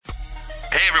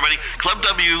everybody. Club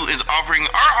W is offering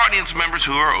our audience members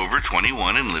who are over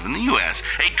 21 and live in the U.S.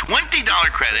 a $20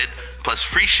 credit plus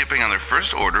free shipping on their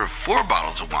first order of 4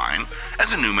 bottles of wine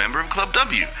as a new member of Club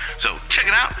W. So check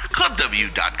it out,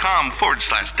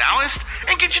 clubw.com/Taoist,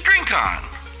 and get your drink on.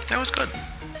 That was good.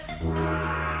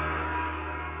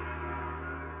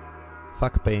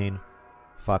 Fuck pain.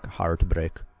 Fuck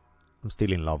heartbreak. I'm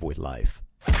still in love with life.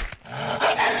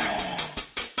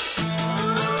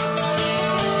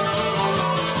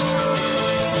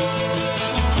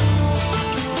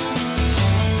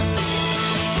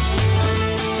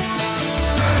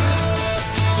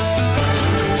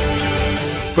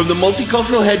 From the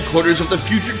multicultural headquarters of the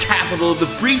future capital of the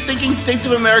free-thinking states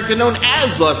of America known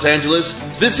as Los Angeles,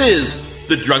 this is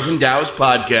the Drunken Taoist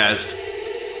Podcast.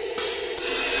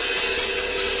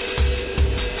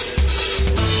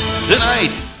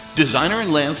 Tonight, designer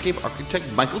and landscape architect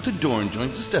Michael Todoran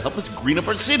joins us to help us green up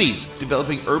our cities,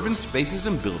 developing urban spaces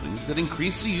and buildings that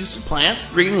increase the use of plants,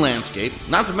 green landscape,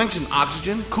 not to mention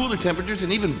oxygen, cooler temperatures,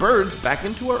 and even birds back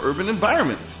into our urban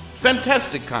environments.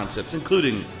 Fantastic concepts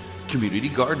including community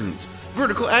gardens,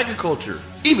 vertical agriculture,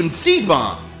 even seed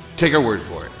bombs. Take our word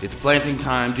for it. It's planting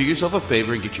time. Do yourself a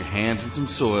favor and get your hands in some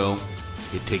soil.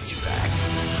 It takes you back.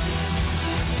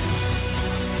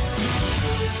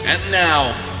 And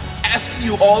now, asking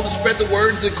you all to spread the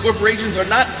words that corporations are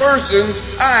not persons,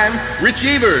 I'm Rich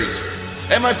Evers.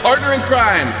 And my partner in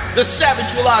crime, the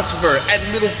savage philosopher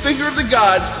and middle finger of the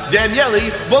gods,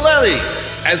 Daniele Bolelli,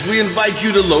 as we invite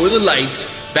you to lower the lights,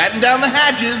 batten down the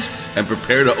hatches, and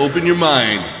prepare to open your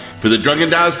mind. For the Drunken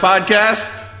Taoist Podcast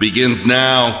begins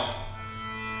now.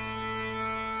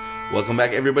 Welcome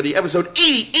back, everybody. Episode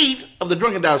 88 of the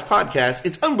Drunken Taoist Podcast.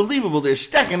 It's unbelievable. They're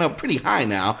stacking up pretty high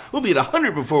now. We'll be at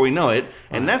 100 before we know it.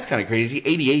 And that's kind of crazy.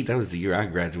 88, that was the year I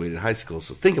graduated high school.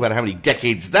 So think about how many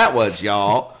decades that was,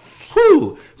 y'all.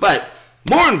 Whew. But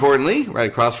more importantly, right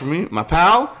across from me, my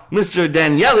pal, Mr.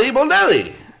 Daniele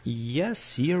Bolelli.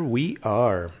 Yes, here we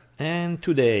are. And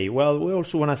today, well, we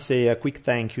also want to say a quick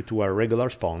thank you to our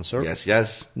regular sponsor.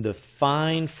 Yes. The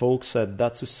fine folks at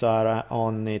Datsusara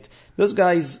on it. Those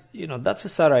guys,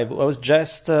 Datsusara, I was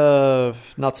just,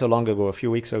 not so long ago, a few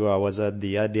weeks ago, I was at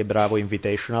the Eddie Bravo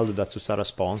Invitational, the Datsusara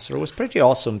sponsor. It was pretty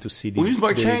awesome to see these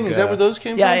Mark Chang, is that where those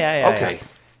came from? Yeah. Okay. Yeah.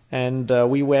 And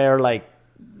we were like,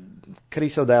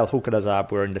 Chris O'Dell hooked us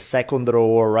up. We're in the second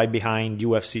row, right behind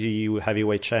UFC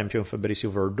heavyweight champion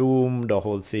Fabricio Verdum. The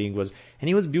whole thing was, and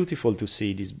it was beautiful to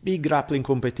see. This big grappling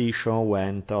competition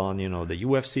went on, the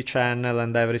UFC channel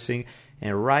and everything.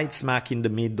 And right smack in the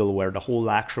middle where the whole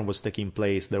action was taking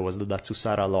place, there was the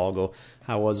Datsusara logo.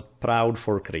 I was proud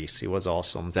for Chris. It was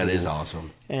awesome. That is awesome.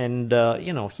 And,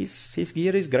 his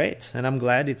gear is great. And I'm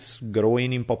glad it's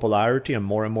growing in popularity and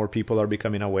more people are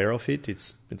becoming aware of it.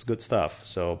 It's good stuff.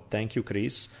 So thank you,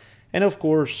 Chris. And of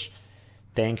course,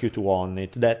 thank you to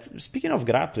Onnit. That, speaking of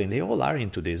grappling, they all are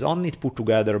into this. Onnit put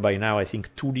together by now, I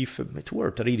think, 2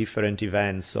 or 3 different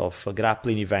events of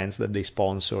grappling events that they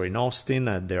sponsor in Austin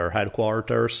at their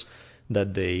headquarters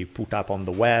that they put up on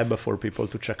the web for people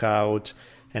to check out.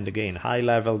 And again,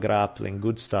 high-level grappling,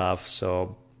 good stuff.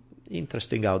 So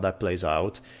interesting how that plays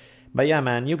out. But yeah,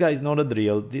 man, you guys know the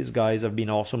drill. These guys have been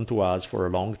awesome to us for a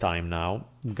long time now.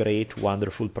 Great,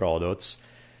 wonderful products.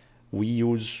 We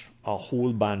use a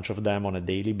whole bunch of them on a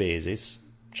daily basis.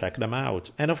 Check them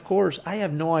out. And of course, I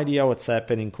have no idea what's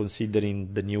happening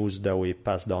considering the news that we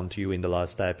passed on to you in the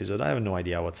last episode. I have no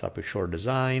idea what's up with Shore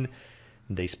Design.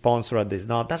 They sponsor it, it's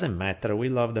not. Doesn't matter. We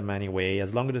love them anyway.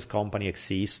 As long as this company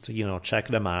exists, check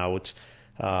them out.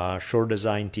 Shore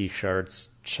Design t-shirts.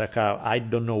 Check out. I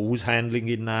don't know who's handling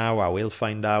it now. I will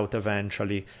find out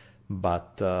eventually.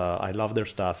 But I love their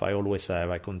stuff. I always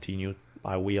have. I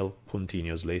will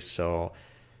continuously. So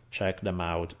check them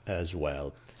out as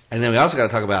well. And then we also got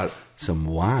to talk about some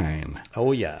wine.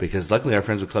 Oh, yeah. Because luckily our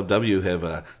friends with Club W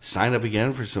have signed up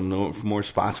again for more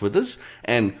spots with us.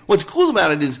 And what's cool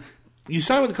about it is you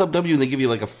sign with Club W and they give you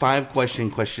like a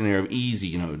 5-question questionnaire of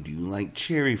easy. Do you like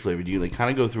cherry flavor? Do you kind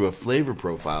of go through a flavor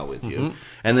profile with you? Mm-hmm.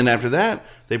 And then after that,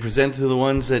 they present to the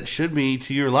ones that should be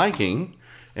to your liking.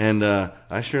 And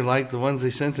I sure like the ones they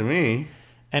sent to me.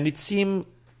 And it seemed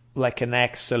like an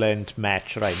excellent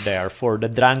match right there for the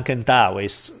Drunken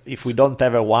Taoists. If we don't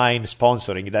have a wine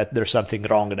sponsoring that, there's something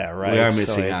wrong there, right? We are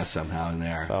missing out somehow in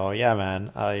there. So yeah,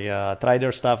 man, I tried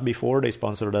their stuff before. They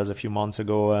sponsored us a few months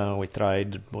ago, and we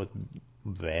tried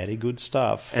Very good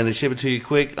stuff. And they ship it to you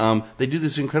quick. They do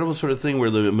this incredible sort of thing where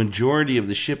the majority of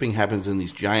the shipping happens in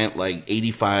these giant,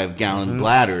 85-gallon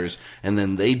bladders, and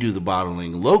then they do the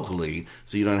bottling locally,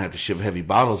 so you don't have to ship heavy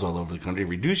bottles all over the country.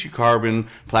 Reduce your carbon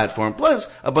platform, plus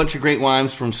a bunch of great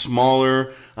wines from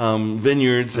smaller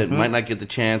vineyards that might not get the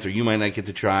chance, or you might not get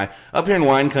to try. Up here in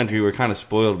wine country, we're kind of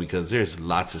spoiled because there's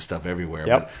lots of stuff everywhere.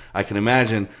 Yep. But I can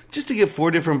imagine, just to get 4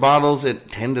 different bottles at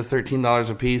 $10 to $13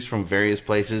 a piece from various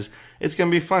places, it's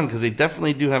going to be fun because they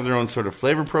definitely do have their own sort of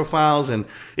flavor profiles, and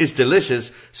it's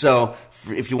delicious. So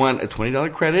if you want a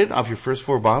 $20 credit off your first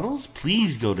 4 bottles,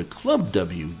 please go to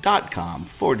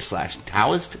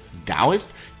clubw.com/Taoist, Taoist,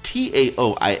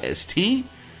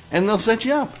 and they'll set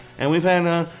you up. And we've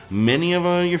had many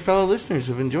of your fellow listeners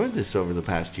have enjoyed this over the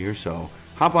past year, so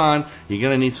hop on. You're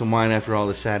going to need some wine after all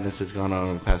the sadness that's gone on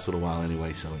over the past little while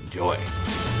anyway, so enjoy.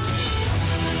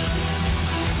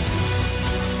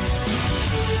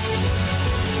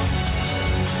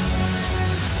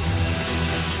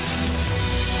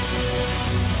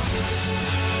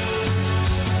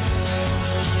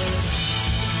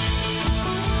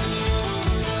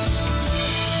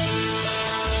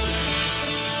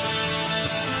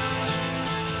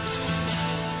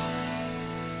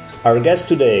 Our guest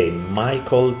today,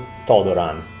 Michael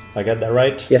Todoran. I got that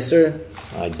right? Yes, sir.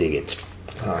 I dig it.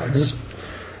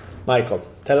 Michael,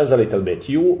 tell us a little bit.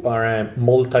 You are a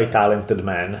multi-talented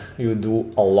man. You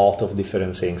do a lot of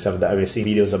different things. I've seen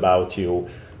videos about you,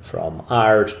 from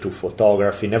art to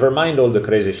photography. Never mind all the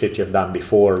crazy shit you've done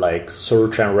before, like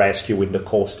search and rescue with the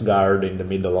Coast Guard in the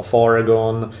middle of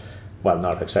Oregon. Well,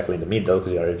 not exactly in the middle,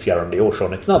 because if you're on the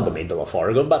ocean, it's not the middle of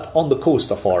Oregon, but on the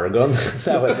coast of Oregon.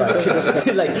 That was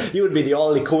it's like you would be the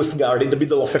only Coast Guard in the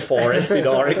middle of a forest in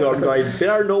Oregon going,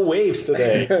 there are no waves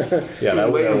today. Yeah,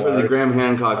 that waiting for the Graham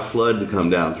Hancock flood to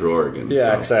come down through Oregon.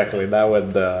 Yeah, so. Exactly. That would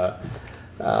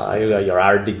you got your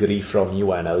art degree from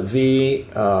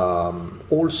UNLV,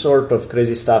 all sort of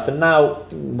crazy stuff. And now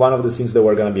one of the things that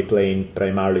we're going to be playing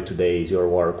primarily today is your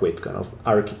work with kind of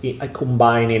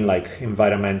combining like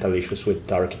environmental issues with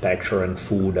architecture and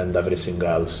food and everything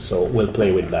else. So we'll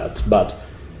play with that. But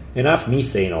enough me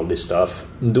saying all this stuff.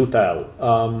 Do tell,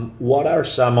 what are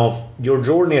some of your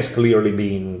journey has clearly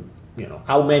been,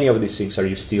 how many of these things are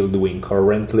you still doing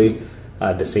currently?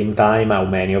 At the same time, how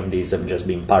many of these have just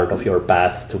been part of your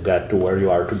path to get to where you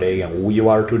are today and who you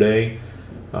are today?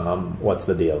 What's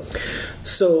the deal?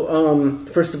 So,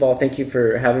 first of all, thank you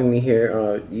for having me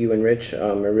here, you and Rich.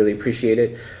 I really appreciate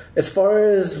it. As far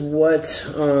as what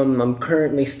I'm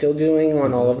currently still doing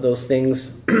on all of those things,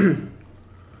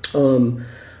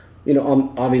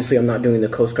 obviously I'm not doing the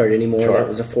Coast Guard anymore. Sure. That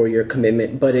was a 4-year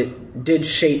commitment, but it did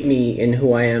shape me in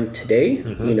who I am today.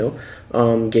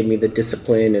 Gave me the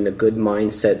discipline and a good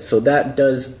mindset. So that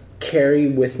does carry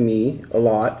with me a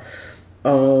lot.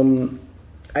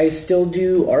 I still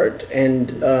do art,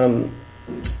 and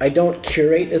I don't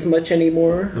curate as much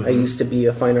anymore. I used to be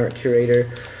a fine art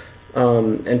curator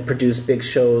and produce big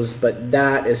shows, but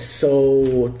that is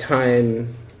so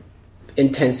time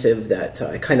intensive that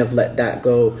I kind of let that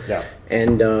go. Yeah.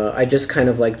 And I just kind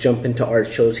of like jump into art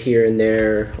shows here and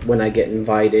there when I get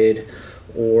invited,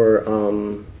 or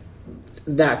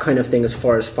that kind of thing as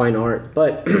far as fine art.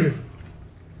 But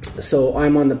so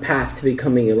I'm on the path to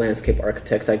becoming a landscape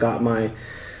architect. I got my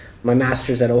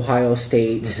master's at Ohio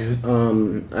State.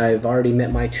 I've already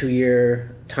met my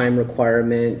 2-year time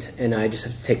requirement, and I just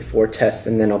have to take 4 tests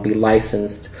and then I'll be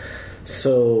licensed.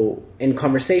 So in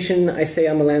conversation, I say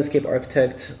I'm a landscape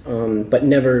architect, but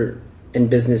never in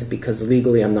business because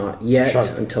legally I'm not yet. Sure.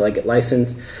 Until I get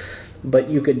licensed. But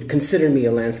you could consider me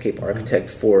a landscape architect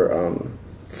for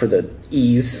the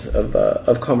ease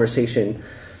of conversation.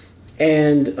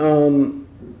 And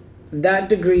that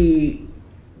degree,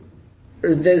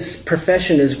 or this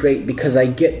profession is great because I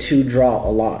get to draw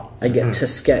a lot. I get to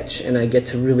sketch, and I get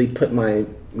to really put my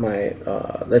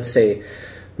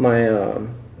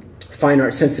fine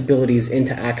art sensibilities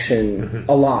into action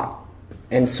a lot.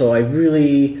 And so I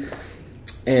really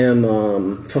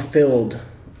am fulfilled.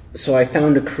 So I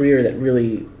found a career that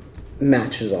really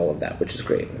matches all of that, which is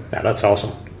great. Yeah, that's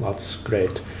awesome. That's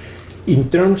great. In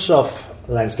terms of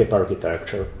landscape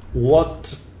architecture,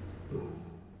 what,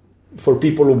 for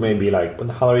people who may be like, what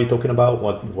the hell are you talking about?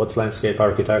 What's landscape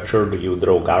architecture? Do you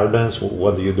draw gardens?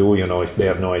 What do you do? If they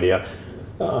have no idea.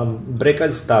 Break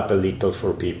it up a little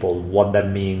for people, what that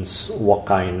means, what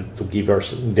kind, to give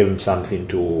them something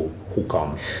to hook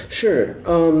on. Sure.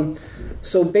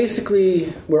 So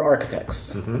basically, we're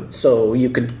architects. So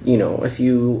you could, if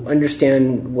you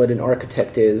understand what an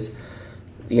architect is,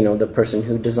 the person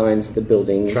who designs the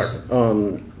buildings, sure.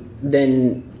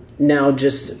 Then now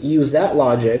just use that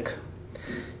logic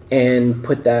and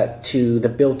put that to the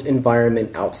built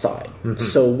environment outside.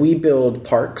 So we build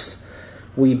parks,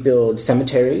 we build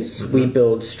cemeteries, we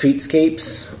build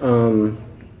streetscapes.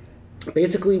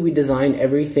 Basically, we design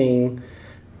everything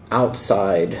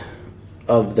outside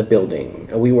of the building.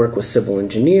 We work with civil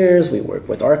engineers, we work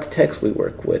with architects, we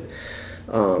work with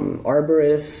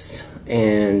arborists,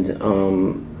 and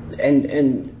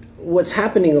what's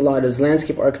happening a lot is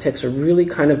landscape architects are really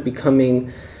kind of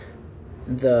becoming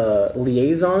the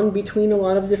liaison between a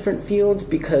lot of different fields,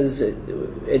 because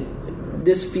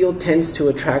this field tends to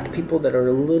attract people that are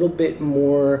a little bit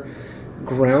more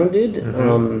grounded,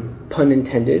 pun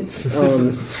intended,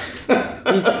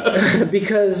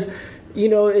 because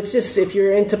it's just, if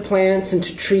you're into plants,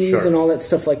 into trees and all that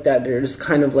stuff like that, there's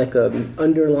kind of like an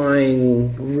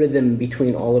underlying rhythm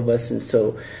between all of us, and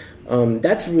so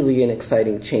that's really an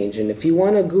exciting change. And if you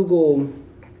want to Google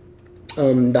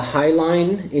the High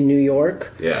Line in New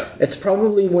York, it's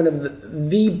probably one of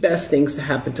the best things to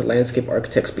happen to landscape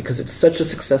architects, because it's such a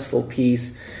successful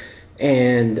piece,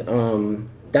 and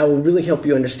that will really help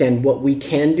you understand what we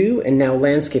can do. And now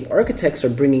landscape architects are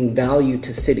bringing value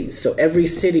to cities. So every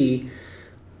city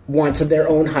wants their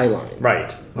own High Line.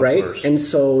 Right. Right? And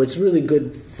so it's really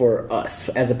good for us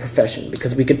as a profession,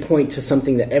 because we could point to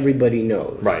something that everybody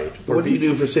knows. Right. What do you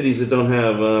do for cities that don't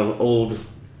have old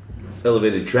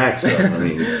elevated tracks up? I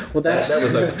mean, well, that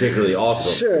was like particularly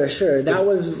awesome. Sure. That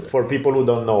was... For people who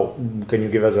don't know, can you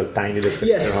give us a tiny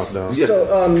description of the... Yes.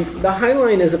 So the High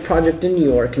Line is a project in New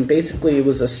York, and basically it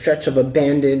was a stretch of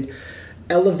abandoned,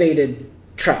 elevated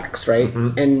tracks, right?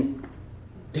 And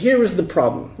here was the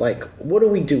problem. Like, what do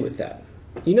we do with that?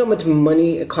 You know how much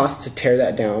money it costs to tear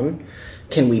that down?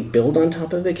 Can we build on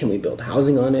top of it? Can we build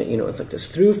housing on it? It's like this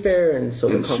thoroughfare, and so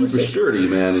and super sturdy,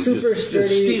 man. Super sturdy,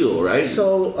 just steel, right?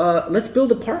 So let's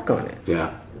build a park on it.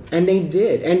 Yeah, and they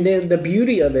did. And then the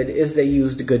beauty of it is they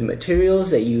used good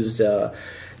materials. They used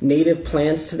native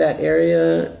plants to that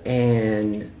area,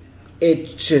 and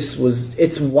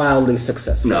it's wildly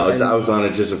successful. No, I was on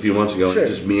it just a few months ago, Sure.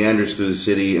 and it just meanders through the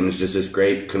city, and it's just this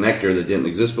great connector that didn't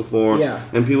exist before. Yeah.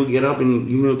 And people get up and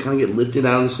kind of get lifted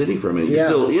out of the city for a minute. You're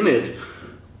still in it,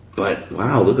 but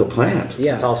wow, look, a plant.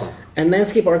 Yeah, it's awesome. And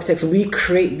landscape architects, we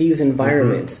create these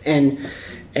environments, and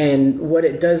what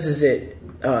it does is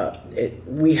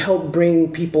we help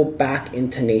bring people back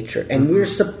into nature, and we're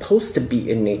supposed to be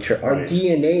in nature. Our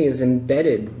DNA is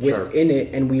embedded within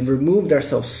it, and we've removed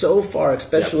ourselves so far,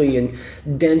 especially in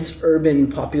dense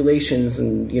urban populations,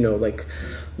 and like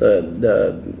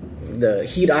the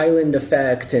heat island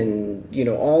effect, and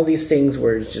all these things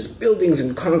where it's just buildings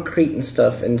and concrete and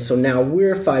stuff. And so now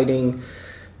we're fighting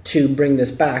to bring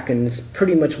this back, and it's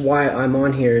pretty much why I'm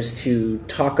on here, is to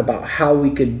talk about how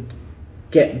we could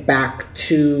get back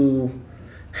to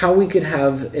how we could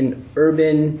have an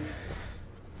urban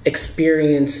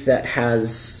experience that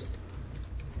has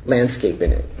landscape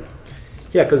in it.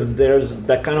 Yeah, because there's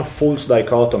that kind of false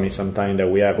dichotomy sometimes that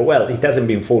we have. Well, it hasn't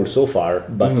been false so far,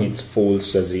 but it's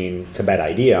false as in it's a bad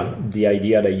idea. The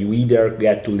idea that you either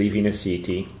get to live in a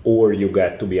city or you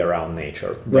get to be around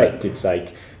nature. Right. It's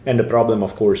like, and the problem,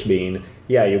 of course, being,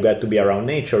 you get to be around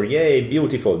nature. Yay,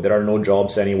 beautiful. There are no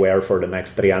jobs anywhere for the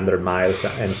next 300 miles.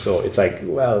 And so it's like,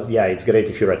 well, it's great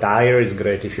if you retire. It's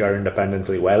great if you are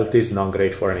independently wealthy. It's not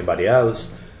great for anybody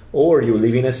else. Or you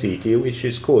live in a city, which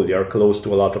is cool. You're close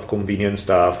to a lot of convenient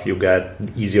stuff. You get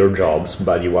easier jobs,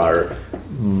 but you are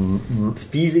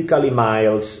physically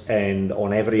miles and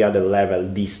on every other level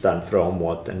distant from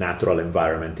what a natural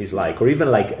environment is like. Or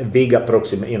even like a vague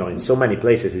approximate, in so many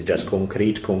places it's just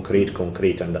concrete,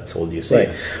 and that's all you see.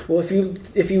 Right. Well,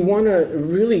 if you want to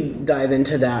really dive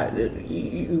into that,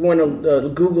 you want to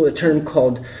Google a term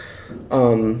called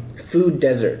food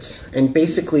deserts. And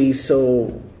basically,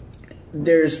 so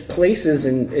there's places,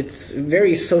 and it's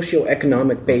very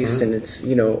socioeconomic based, and it's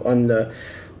on the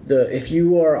if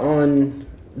you are on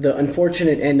the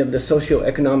unfortunate end of the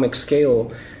socioeconomic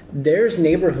scale, there's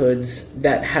neighborhoods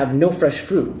that have no fresh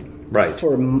fruit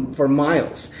for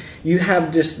miles. You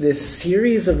have just this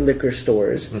series of liquor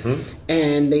stores,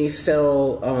 and they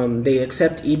sell they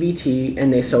accept EBT,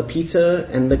 and they sell pizza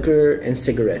and liquor and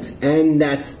cigarettes, and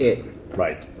that's it.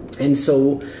 Right. And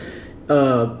so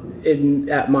in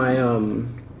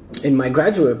my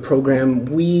graduate program,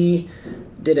 we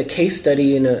did a case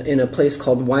study in a place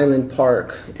called Wyland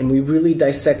Park, and we really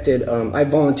dissected. I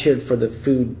volunteered for the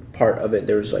food part of it.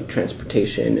 There was like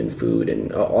transportation and food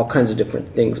and all kinds of different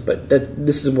things, but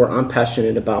this is where I'm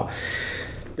passionate about.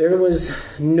 There was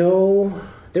no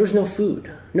there was no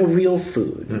food, no real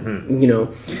food, you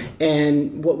know.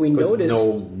 And what we noticed,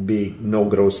 no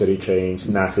grocery chains,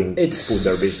 nothing put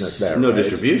their business there. No right?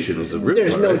 distribution was the root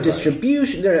there's part, no right?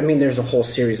 distribution. I mean, there's a whole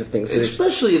series of things.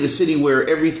 Especially in a city where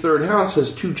every third house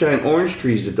has 2 giant orange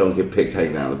trees that don't get picked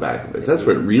hanging out of the back of it. That's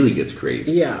where it really gets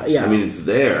crazy. Yeah. I mean, it's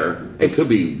there. It could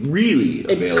be really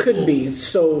available. It could be.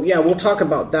 So yeah, we'll talk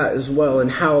about that as well,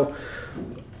 and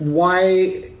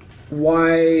why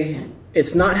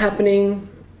it's not happening,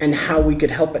 and how we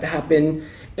could help it happen,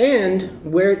 and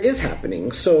where it is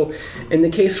happening. So in the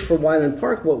case for Wyland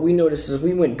Park, what we noticed is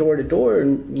we went door to door,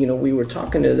 and you know, we were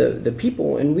talking to the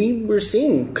people, and we were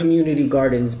seeing community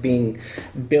gardens being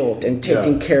built and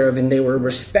taken care of, and they were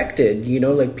respected. You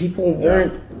know, like people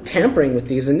weren't tampering with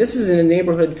these. And this is in a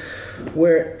neighborhood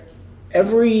where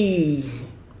every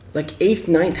like 8th,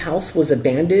 9th house was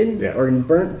abandoned or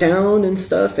burnt down and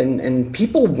stuff, and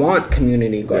people want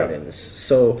community gardens.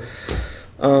 So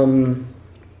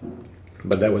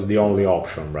but that was the only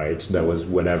option, right? That was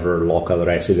whatever local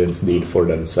residents did for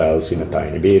themselves in a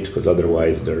tiny bit, because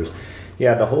otherwise there's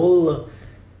the whole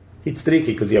it's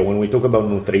tricky, because when we talk about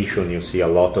nutrition, you see a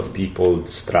lot of people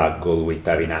struggle with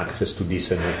having access to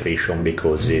decent nutrition,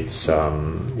 because it's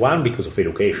because of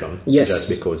education, just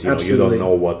because you don't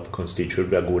know what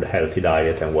constitutes a good healthy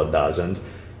diet and what doesn't.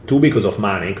 2, because of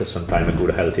money, because sometimes a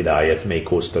good healthy diet may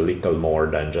cost a little more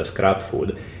than just crap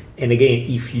food. And again,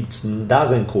 if it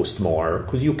doesn't cost more,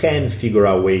 because you can figure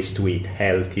out ways to eat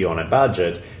healthy on a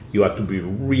budget, you have to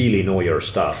really know your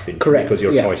stuff. Correct. Because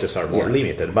your choices are more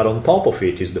limited. But on top of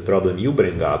it is the problem you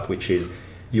bring up, which is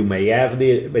you may have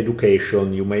the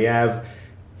education, you may have,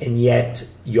 and yet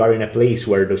you are in a place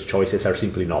where those choices are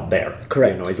simply not there.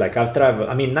 Correct. You know, it's like I've traveled,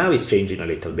 I mean, now it's changing a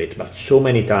little bit, but so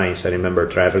many times I remember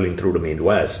traveling through the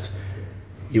Midwest,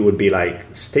 you would be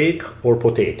like, steak or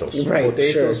potatoes? Right,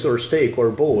 potatoes or steak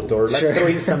or both, or let's throw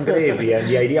in some gravy. And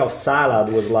the idea of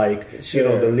salad was like, you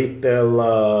know, the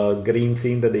little green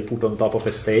thing that they put on top of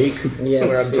a steak. Yes,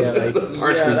 where I'm just like,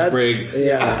 parsnip sprig.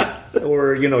 Yeah.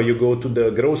 Or, you know, you go to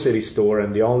the grocery store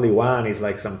and the only one is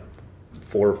like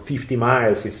for 50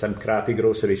 miles, it's some crappy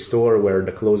grocery store where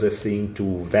the closest thing to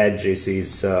veggies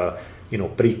is,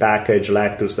 prepackaged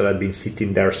lettuce that had been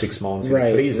sitting there 6 months in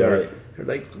the freezer. Right. You're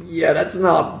like,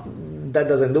 that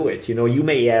doesn't do it. You know, you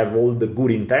may have all the good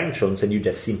intentions and you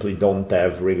just simply don't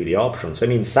have really the options. I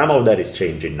mean, some of that is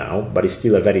changing now, but it's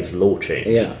still a very slow change.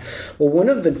 Yeah. Well, one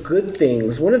of the good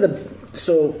things,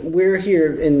 so we're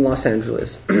here in Los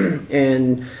Angeles,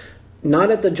 and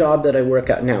not at the job that I work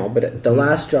at now, but at the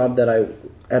last job that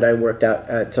I worked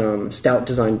at Stout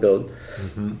Design Build,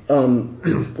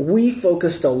 we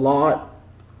focused a lot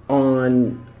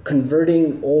on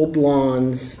converting old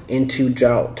lawns into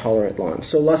drought-tolerant lawns.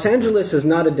 So Los Angeles is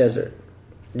not a desert.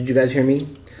 Did you guys hear me?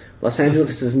 Los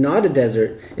Angeles is not a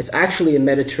desert. It's actually a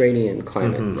Mediterranean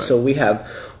climate. Right. So we have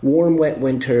warm, wet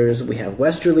winters. We have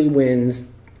westerly winds.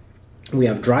 We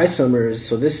have dry summers.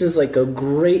 So this is like a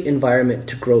great environment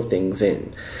to grow things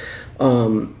in.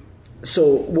 So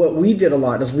what we did a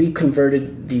lot is we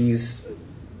converted these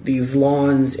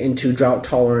lawns into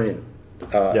drought-tolerant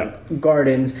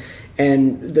gardens.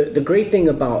 And the great thing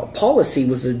about policy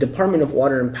was the Department of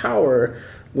Water and Power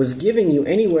was giving you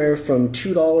anywhere from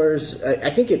 $2, I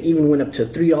think it even went up to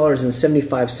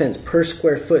 $3.75 per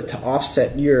square foot to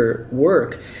offset your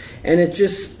work. And it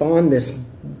just spawned this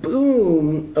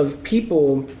boom of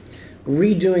people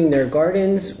redoing their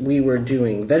gardens. We were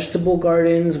doing vegetable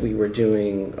gardens. We were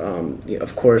doing,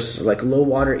 of course, like low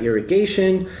water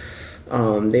irrigation.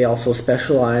 They also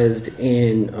specialized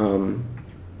in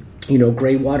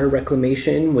gray water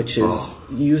reclamation, which is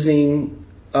using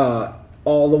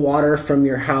all the water from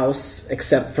your house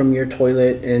except from your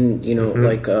toilet, and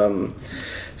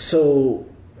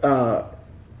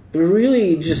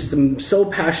really just am so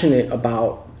passionate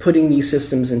about putting these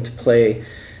systems into play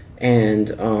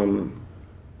and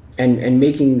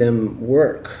making them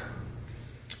work.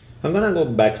 I'm gonna go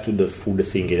back to the food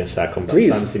thing in a second, but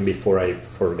something before I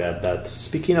forget that.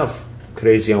 Speaking of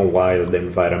crazy and wild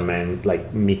environment,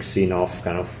 like mixing of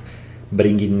kind of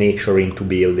bringing nature into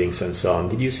buildings and so on.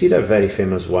 Did you see that very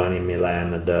famous one in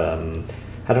Milan?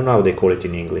 I don't know how they call it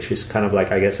in English. It's kind of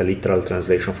like, I guess, a literal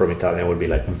translation from Italian would be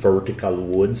like vertical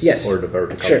woods, or the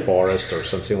vertical forest, or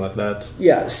something like that.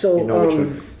 Yeah. So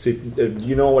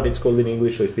you know what it's called in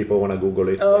English? So if people want to Google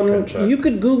it, they can check. You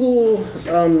could Google.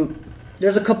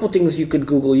 There's a couple things you could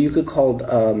Google. You could call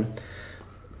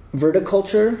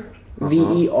verticulture.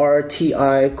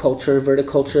 VERTI culture,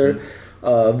 verticulture,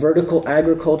 vertical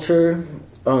agriculture.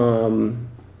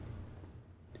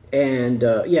 And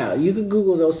you could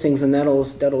Google those things, and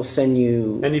that'll send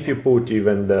you. And if you put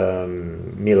even the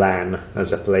Milan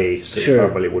as a place, it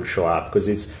probably would show up,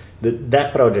 because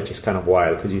that project is kind of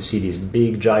wild, because you see these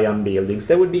big giant buildings.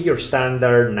 They would be your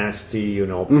standard nasty,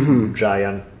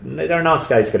 giant. They're not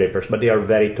skyscrapers, but they are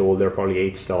very tall. They're probably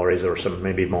 8 stories or some,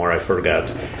 maybe more. I forgot.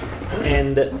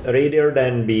 And rather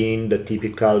than being the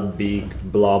typical big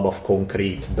blob of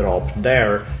concrete dropped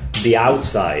there, the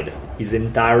outside is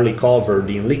entirely covered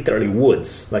in literally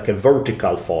woods, like a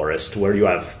vertical forest, where you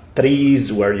have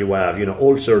trees, where you have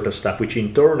all sort of stuff, which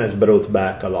in turn has brought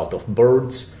back a lot of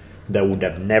birds that would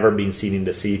have never been seen in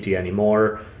the city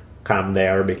anymore, come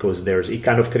there, because it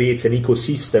kind of creates an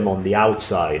ecosystem on the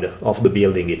outside of the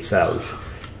building itself,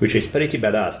 which is pretty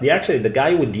badass. The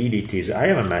guy who did it I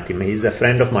haven't met him. He's a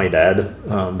friend of my dad.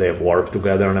 They have worked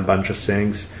together on a bunch of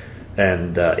things,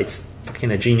 and it's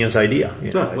fucking a genius idea.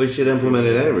 We should implement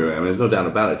it everywhere. I mean, there's no doubt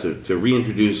about it. To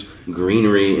reintroduce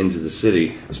greenery into the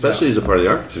city, especially as a part of the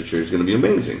architecture, is going to be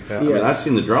amazing. I mean, I've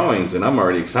seen the drawings, and I'm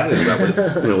already excited about it.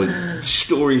 With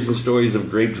stories and stories of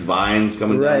draped vines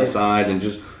coming down the side, and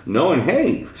just knowing,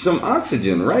 hey, some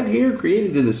oxygen right here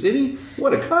created in the city.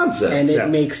 What a concept! And it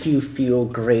makes you feel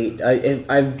great.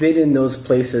 I've been in those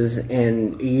places,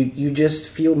 and you just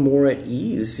feel more at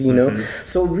ease,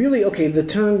 So really, the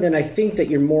term that I think that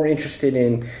you're more interested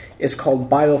in is called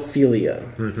biophilia,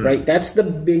 right? That's the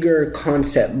bigger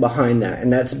concept behind that,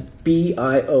 and that's BIOPHILIA.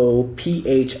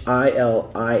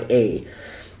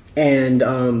 And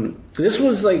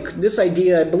this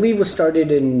idea, I believe, was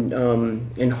started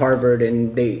in Harvard,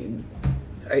 and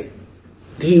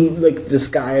this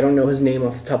guy, I don't know his name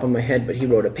off the top of my head, but he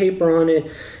wrote a paper on it,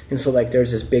 and so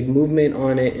there's this big movement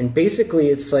on it, and basically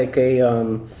it's like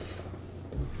So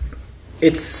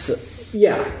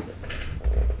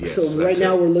right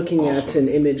now we're looking at an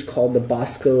image called the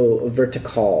Bosco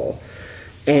Vertical,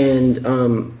 and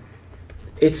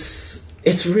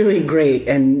it's really great,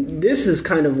 and this is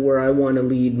kind of where I want to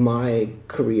lead my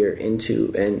career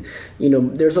into. And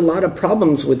there's a lot of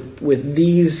problems with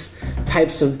these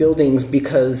types of buildings,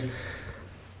 because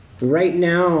right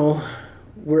now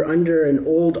we're under an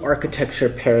old architecture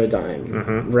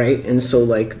paradigm, right? And so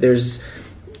there's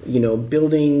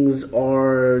buildings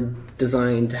are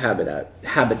designed to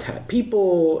habitat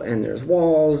people, and there's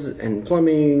walls and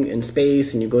plumbing and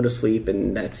space, and you go to sleep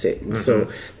and that's it. And so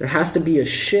there has to be a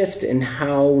shift in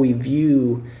how we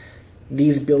view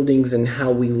these buildings and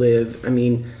how we live. I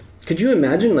mean, could you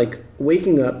imagine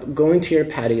waking up, going to your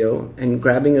patio and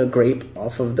grabbing a grape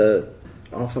off of the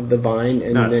vine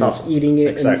and then eating it?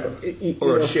 Exactly.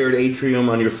 Or a shared atrium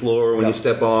on your floor when you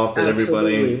step off, and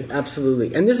everybody.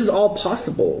 Absolutely. And this is all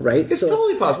possible, right? It's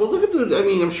totally possible. Look at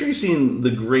I'm sure you've seen the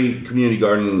great community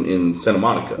garden in Santa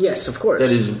Monica. Yes, of course.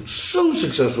 That is so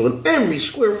successful, in every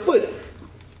square foot,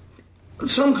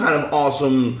 some kind of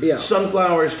awesome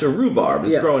sunflowers to rhubarb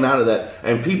is growing out of that,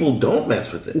 and people don't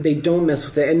mess with it. They don't mess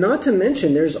with it. And not to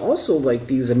mention, there's also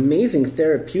these amazing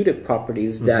therapeutic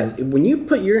properties that when you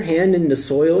put your hand in the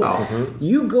soil,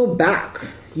 you go back.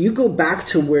 You go back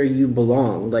to where you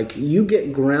belong. You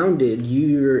get grounded.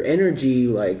 Your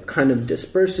energy kind of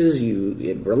disperses.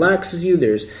 It relaxes you.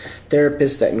 There's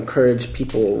therapists that encourage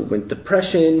people with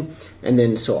depression. And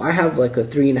then, so I have a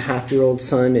 3.5-year-old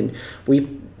son, and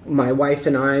my wife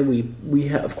and I, we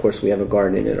have, of course, we have a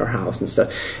garden in our house and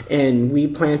stuff, and we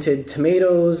planted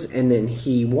tomatoes, and then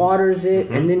he waters it,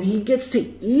 and then he gets to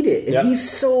eat it, and he's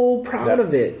so proud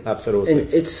of it. Absolutely.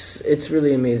 And it's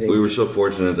really amazing. We were so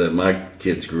fortunate that my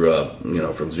kids grew up,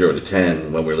 from 0 to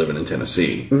 10 when we were living in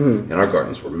Tennessee, and our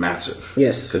gardens were massive.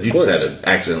 Yes, because you just had to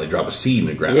accidentally drop a seed in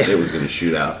the ground, it was going to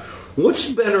shoot out.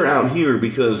 What's better out here,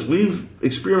 because we've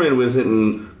experimented with it,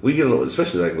 and we get,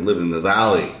 especially we live in the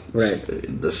valley, right?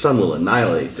 The sun will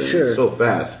annihilate things so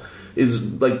fast. Is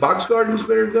box gardens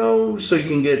better to go, so you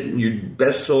can get your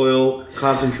best soil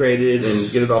concentrated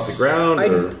and get it off the ground?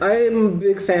 I am a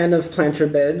big fan of planter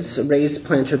beds, raised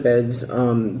planter beds,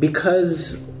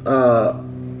 because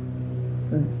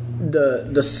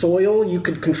the soil, you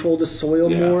could control the soil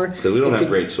more. Because we don't have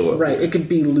great soil. Right. It could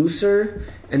be looser,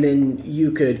 and then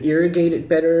you could irrigate it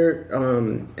better,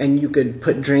 and you could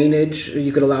put drainage.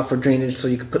 You could allow for drainage, so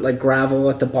you could put gravel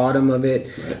at the bottom of it.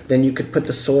 Right. Then you could put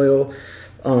the soil.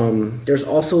 There's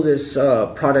also this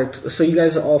product. So you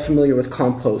guys are all familiar with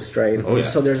compost, right? Oh, yeah.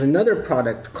 So there's another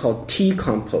product called tea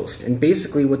compost, and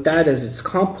basically what that is, it's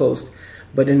compost,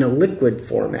 but in a liquid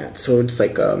format. So it's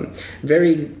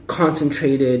very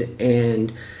concentrated,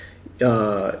 and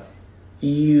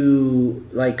you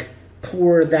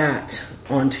pour that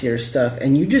onto your stuff,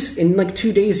 and you just in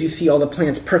 2 days you see all the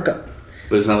plants perk up.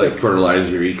 But it's not like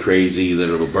fertilizer-y crazy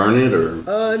that it'll burn it or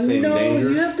same no, danger?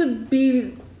 you have to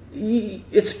be...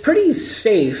 It's pretty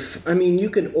safe. I mean, you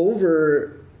could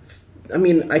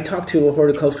I talked to a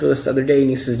horticulturalist the other day, and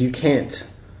he says you can't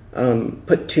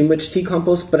put too much tea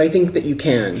compost, but I think that you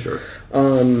can. Sure.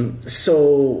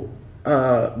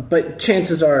 But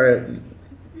chances are,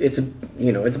 it's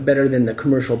better than the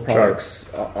commercial products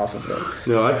off of them.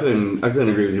 No, I couldn't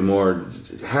agree with you more.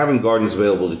 Having gardens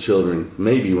available to children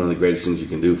may be one of the greatest things you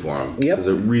can do for them. Yep.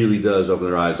 Because it really does open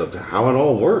their eyes up to how it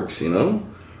all works, And,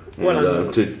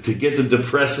 to get them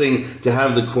depressing, to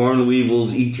have the corn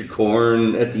weevils eat your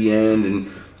corn at the end,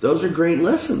 and those are great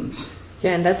lessons.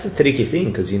 Yeah, and that's the tricky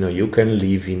thing, because, you can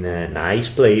live in a nice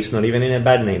place, not even in a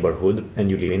bad neighborhood, and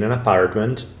you live in an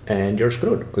apartment, and you're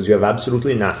screwed, because you have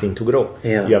absolutely nothing to grow.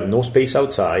 Yeah. You have no space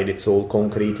outside, it's all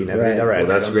concrete in every direction.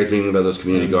 Well, that's the great thing about those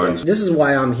community gardens. This is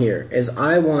why I'm here, is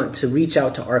I want to reach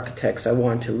out to architects, I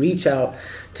want to reach out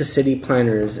to city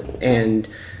planners, and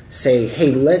say,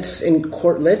 hey, let's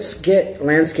get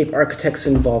landscape architects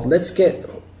involved, let's get,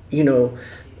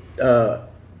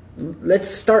 let's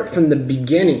start from the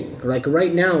beginning. Like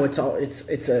right now, it's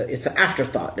an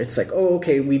afterthought. It's like, oh,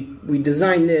 okay, we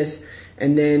designed this,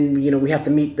 and then we have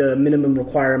to meet the minimum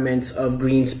requirements of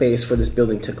green space for this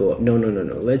building to go up. No.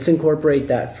 Let's incorporate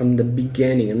that from the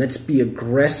beginning, and let's be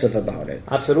aggressive about it.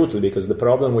 Absolutely, because the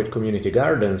problem with community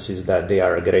gardens is that they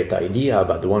are a great idea,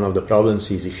 but one of the problems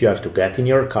is if you have to get in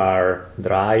your car,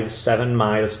 drive 7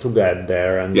 miles to get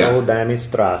there, and oh damn, it's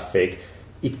traffic.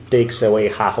 It takes away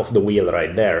half of the wheel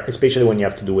right there, especially when you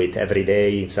have to do it every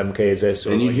day in some cases.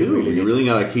 And you really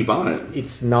got to keep on it.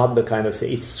 It's not the kind of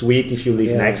thing. It's sweet if you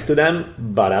live next to them,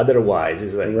 but otherwise,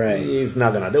 it's like it's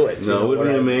not gonna do it. No, it would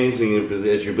be amazing if,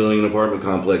 as you're building an apartment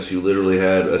complex, you literally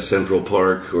had a central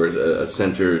park or a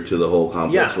center to the whole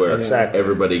complex where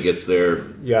everybody gets there.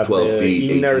 You have 12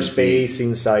 feet, inner space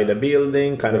inside a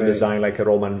building, kind of designed like a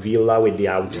Roman villa with the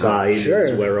outside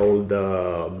is where all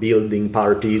the building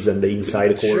parties and the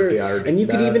inside courtyard. And you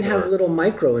could even have little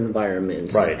micro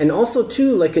environments. Right. And also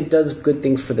too, like it does good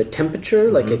things for the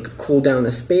temperature, like it could cool down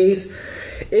the space.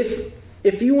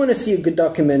 If you want to see a good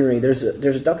documentary, there's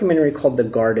a documentary called The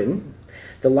Garden,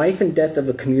 The Life and Death of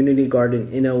a Community Garden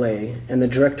in LA, and the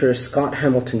director is Scott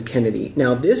Hamilton Kennedy.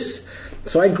 Now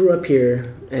so I grew up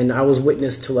here, and I was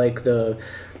witness to like the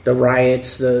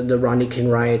riots, the Rodney King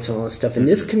riots and all that stuff. And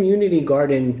this community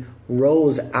garden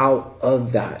rose out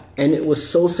of that, and it was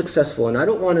so successful. And I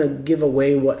don't want to give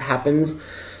away what happens,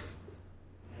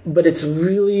 but it's a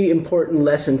really important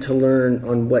lesson to learn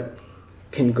on what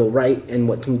can go right and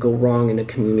what can go wrong in a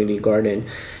community garden.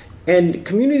 And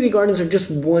community gardens are just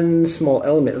one small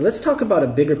element. Let's talk about a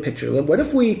bigger picture. What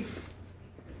if we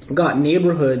got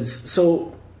neighborhoods?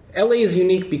 So LA is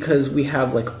unique because we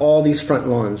have like all these front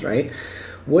lawns, right?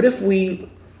 What if we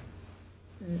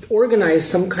organize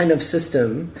some kind of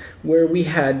system where we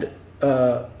had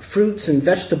fruits and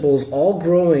vegetables all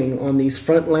growing on these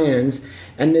front lands,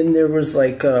 and then there was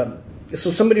like so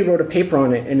somebody wrote a paper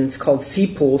on it, and it's called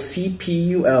CPUL,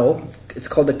 CPUL. It's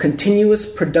called a continuous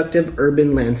productive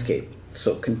urban landscape.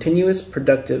 So continuous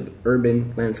productive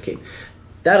urban landscape.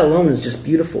 That alone is just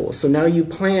beautiful. So now you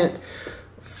plant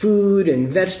food and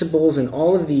vegetables and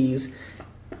all of these,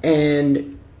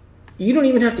 and you don't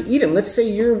even have to eat them. Let's say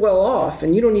you're well off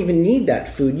and you don't even need that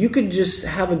food. You could just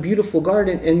have a beautiful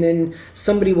garden, and then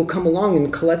somebody will come along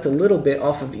and collect a little bit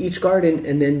off of each garden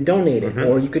and then donate it.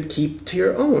 Or you could keep to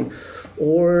your own.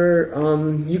 Or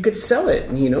you could sell it,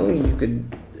 you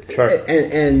could... Sure.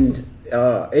 And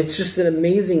it's just an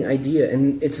amazing idea.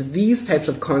 And it's these types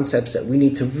of concepts that we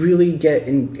need to really get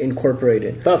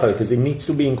incorporated. Totally, because it needs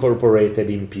to be incorporated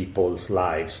in people's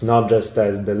lives, not just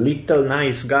as the little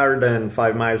nice garden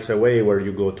 5 miles away where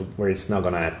you go to, where it's not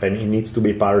going to happen. It needs to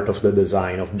be part of the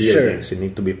design of buildings. Sure. It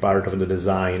needs to be part of the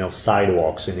design of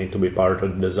sidewalks. It needs to be part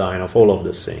of the design of all of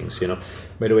these things,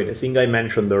 By the way, the thing I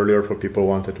mentioned earlier, for people who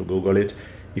wanted to Google it,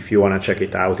 if you want to check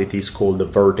it out, it is called the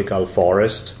Vertical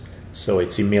Forest. So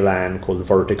it's in Milan, called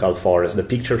Vertical Forest. The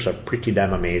pictures are pretty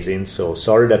damn amazing. So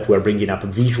sorry that we're bringing up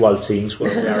visual things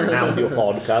when we are an audio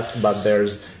podcast, but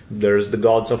there's the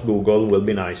gods of Google will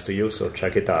be nice to you, so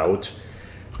check it out.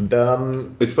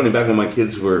 It's funny, back when my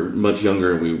kids were much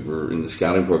younger, we were in the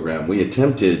scouting program, we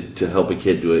attempted to help a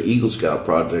kid do an Eagle Scout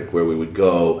project where we would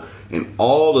go and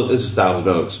this is Thousand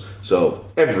Oaks, so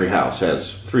every house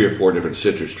has 3 or 4 different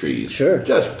citrus trees. Sure.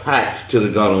 Just packed to the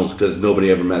gunnels because nobody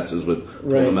ever messes with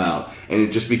pulling them out. And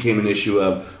it just became an issue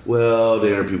of,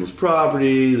 they enter people's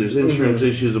property, there's insurance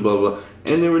issues, blah, blah, blah.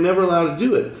 and they were never allowed to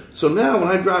do it. So now when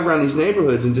I drive around these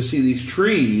neighborhoods and just see these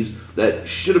trees that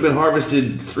should have been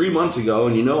harvested 3 months ago,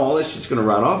 and all that shit's going to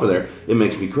rot off of there, it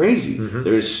makes me crazy.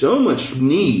 There is so much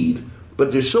need,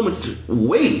 but there's so much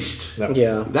waste.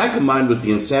 Yeah. That combined with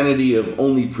the insanity of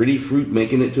only pretty fruit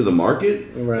making it to the market,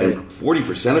 and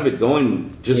 40% of it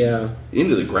going just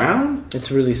into the ground. It's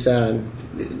really sad.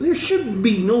 There should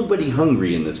be nobody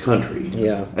hungry in this country.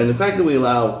 Yeah. And the fact that we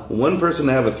allow one person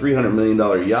to have a $300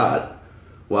 million yacht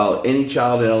while any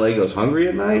child in LA goes hungry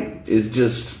at night is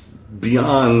just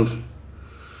beyond...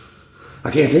 I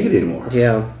can't take it anymore.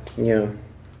 Yeah.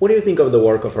 What do you think of the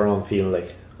work of Ron Finley?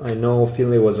 I know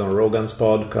Finley was on Rogan's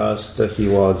podcast. He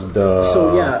was the...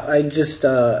 So, I just...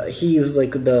 he's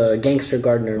like the gangster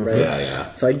gardener, right?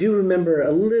 Yeah. So I do remember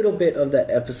a little bit of that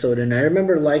episode, and I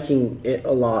remember liking it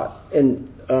a lot. And,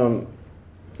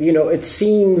 it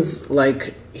seems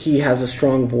like he has a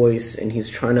strong voice, and he's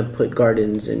trying to put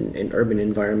gardens in urban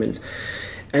environments.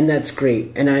 And that's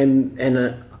great. And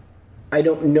I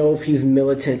don't know if he's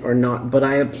militant or not, but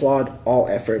I applaud all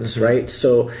efforts, right?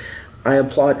 So... I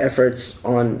applaud efforts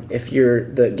on if you're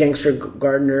the gangster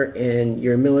gardener and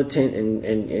you're militant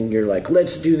and you're like,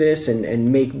 let's do this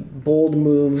and make bold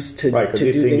moves to right, to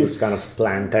do this thing things. is kind of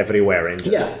plant everywhere. And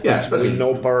especially with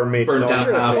no permit. Burnt down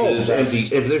Sure. houses, empty.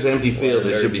 If there's an empty field,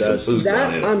 there should be some food That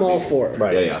on it. I'm all for.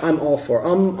 Right. Yeah. I'm all for.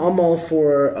 I'm all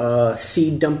for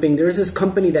seed dumping. There's this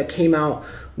company that came out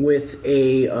with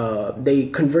they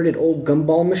converted old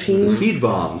gumball machines. Seed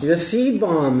bombs. The seed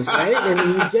bombs, right?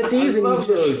 And you get these and you love just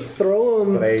those. throw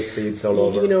them. Spray seeds all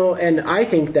over. And I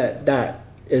think that's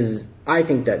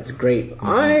great.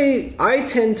 I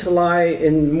tend to lie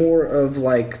in more of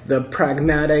like the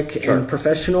pragmatic and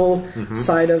professional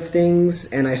side of things,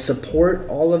 and I support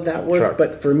all of that work. Sure.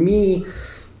 But for me,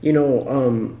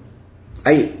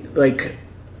 I like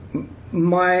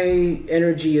my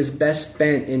energy is best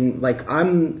spent in like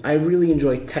I really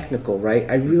enjoy technical, right?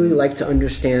 I really like to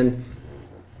understand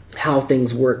how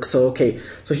things work. So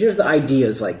here's the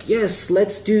ideas. Like, yes,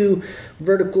 let's do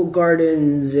vertical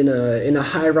gardens in a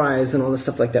high rise and all this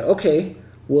stuff like that. Okay,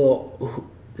 well,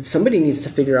 somebody needs to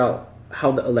figure out how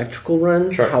the electrical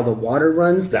runs, how the water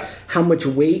runs, how much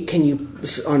weight can you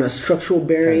on a structural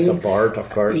bearing support, of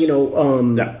course.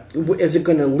 Is it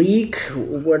going to leak?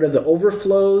 What are the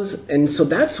overflows? And so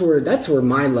that's where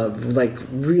my love like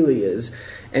really is.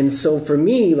 And so for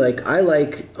me, like I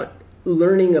like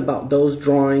learning about those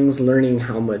drawings, learning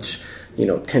how much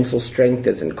tensile strength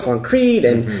is in concrete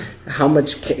and how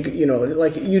much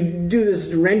like you do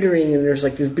this rendering and there's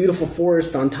like this beautiful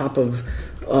forest on top of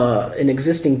an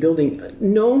existing building.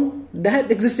 No,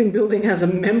 that existing building has a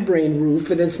membrane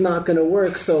roof and it's not going to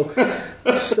work. So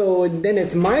then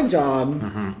it's my job.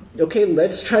 Okay,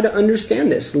 let's try to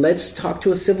understand this. Let's talk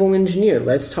to a civil engineer.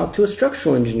 Let's talk to a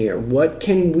structural engineer. What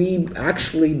can we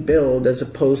actually build as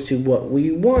opposed to what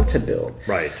we want to build?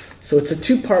 Right. So it's a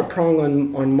two-part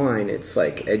prong on mine. It's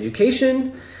like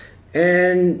education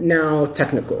and now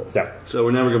technical. Yeah. So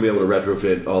we're never going to be able to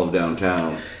retrofit all of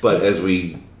downtown, but as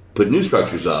we put new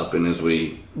structures up and as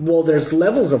we... Well, there's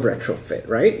levels of retrofit,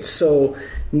 right? So,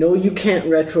 no, you can't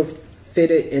retrofit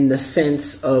it in the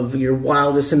sense of your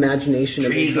wildest imagination.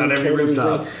 Trees of on every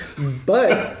rooftop.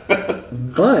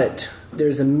 But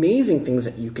there's amazing things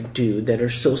that you could do that are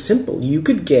so simple. You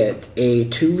could get a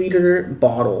 2-liter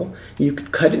bottle, you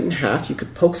could cut it in half, you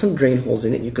could poke some drain holes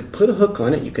in it, you could put a hook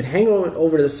on it, you could hang it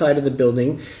over the side of the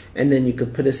building, and then you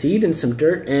could put a seed and some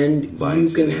dirt, and you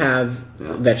can have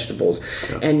vegetables.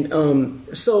 Yeah. And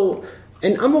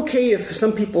and I'm okay if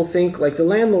some people think, like the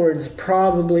landlords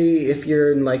probably, if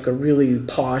you're in like a really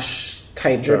posh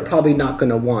type, they're probably not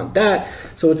going to want that.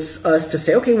 So it's us to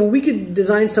say, okay, well, we could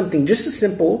design something just as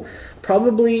simple,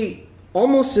 probably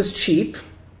almost as cheap,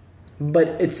 but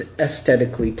it's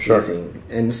aesthetically pleasing.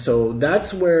 And so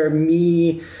that's where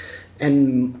me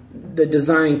and the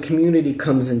design community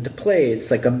comes into play.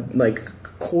 It's like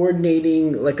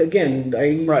coordinating, like again, I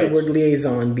use the word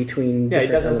liaison between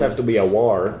it doesn't have to be a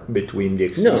war between the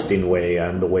existing way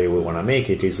and the way we want to make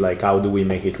it. It's like, how do we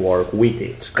make it work with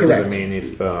it? Correct. I mean,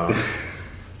 if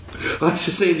I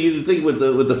should say, you think with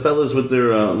the fellas with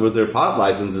their pot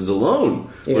licenses alone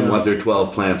would want their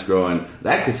 12 plants growing,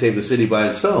 that could save the city by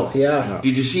itself. Yeah.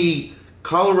 Did you see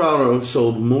Colorado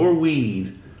sold more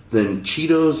weed than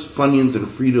Cheetos, Funyuns, and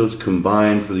Fritos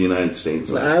combined for the United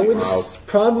States last year? I would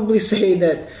probably say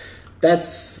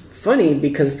that's funny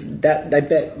because I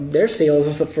bet their sales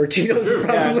for Cheetos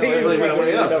probably went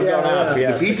way up.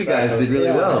 The pizza guys did really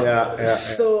well.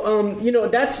 So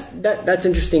that's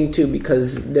interesting too,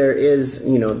 because there is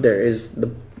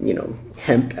the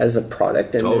hemp as a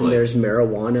product, and then there's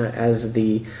marijuana as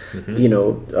the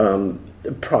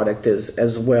product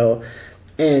as well.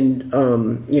 And,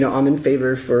 I'm in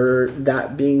favor for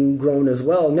that being grown as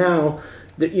well. Now,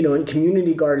 in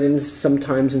community gardens,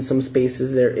 sometimes in some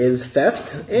spaces there is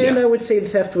theft. And I would say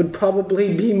theft would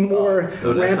probably be more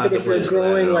rampant if you're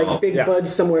growing like big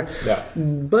buds somewhere. Yeah.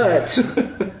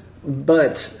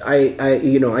 But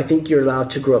I think you're allowed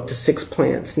to grow up to 6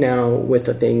 plants now with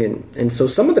a thing. And so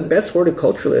some of the best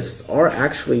horticulturalists are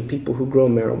actually people who grow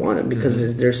marijuana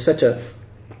because there's such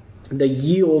the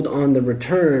yield on the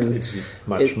return is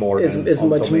much more, and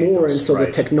so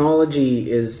the technology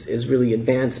is really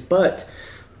advanced. But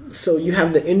so you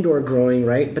have the indoor growing,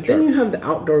 right? But then you have the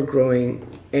outdoor growing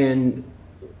and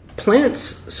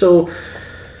plants. So,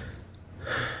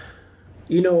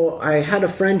 I had a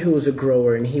friend who was a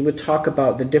grower, and he would talk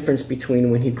about the difference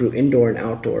between when he grew indoor and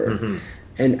outdoor. Mm-hmm.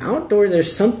 And outdoor,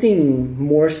 there's something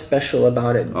more special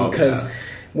about it because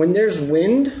when there's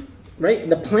wind, right,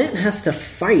 the plant has to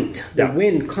fight the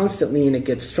wind constantly, and it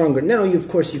gets stronger. Now, of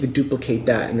course, you could duplicate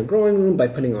that in the growing room by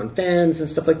putting on fans and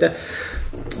stuff like that.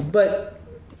 But,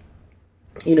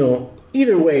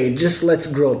 either way, just let's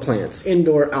grow plants,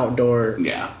 indoor, outdoor.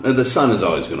 Yeah, the sun is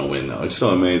always going to win, though. It's so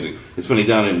amazing. It's funny,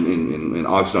 down in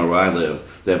Oxnard where I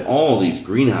live, they have all these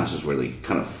greenhouses where they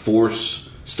kind of force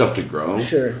stuff to grow.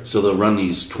 Sure. So they'll run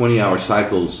these 20-hour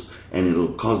cycles, and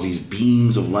it'll cause these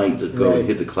beams of light to go and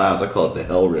hit the clouds. I call it the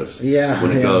hell rifts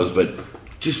when it goes. But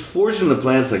just forcing the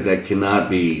plants like that cannot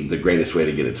be the greatest way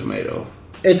to get a tomato.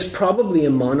 It's probably a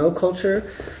monoculture,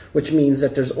 which means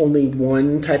that there's only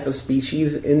one type of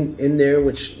species in there,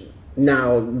 which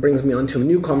now brings me on to a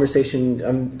new conversation.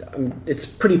 It's a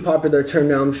pretty popular term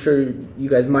now. I'm sure you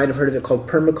guys might have heard of it, called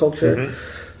permaculture. Mm-hmm.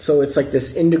 So it's like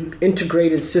this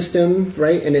integrated system,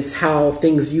 right? And it's how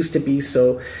things used to be.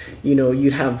 So,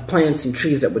 you'd have plants and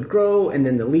trees that would grow, and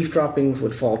then the leaf droppings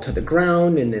would fall to the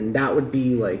ground, and then that would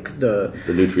be like the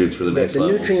nutrients for the next level.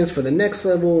 The nutrients for the next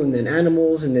level, and then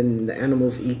animals, and then the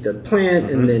animals eat the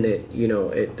plant, and then it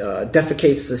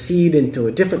defecates the seed into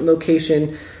a different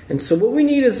location. And so what we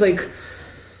need is like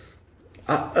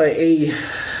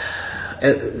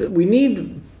we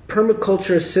need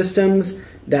permaculture systems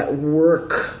that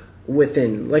work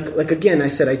within, like again, I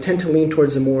said I tend to lean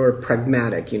towards the more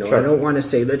pragmatic. Sure. I don't want to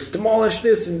say let's demolish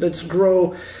this and let's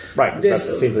grow this.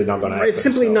 That's simply not going to happen. It's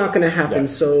simply not going to happen. Yeah.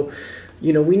 So,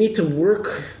 we need to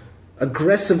work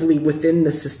aggressively within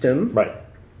the system. Right.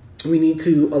 We need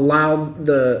to allow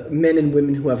the men and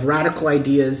women who have radical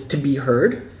ideas to be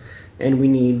heard, and we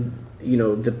need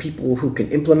the people who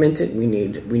can implement it. We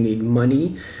need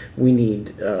money. We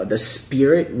need the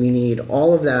spirit. We need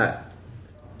all of that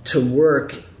to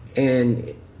work.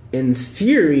 And in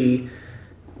theory,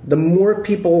 the more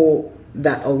people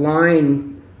that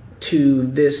align to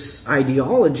this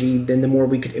ideology, then the more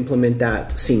we could implement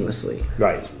that seamlessly.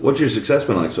 Right. What's your success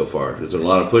been like so far? Is there a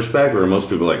lot of pushback, or are most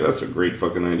people like, that's a great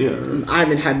fucking idea? I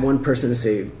haven't had one person to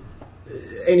say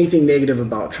anything negative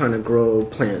about trying to grow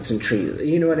plants and trees.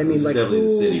 You know what I mean? Like, definitely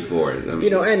the city for it.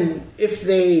 And if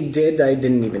they did, I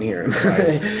didn't even hear them.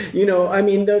 Right.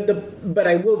 But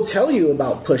I will tell you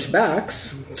about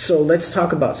pushbacks. So let's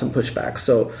talk about some pushbacks.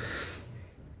 So,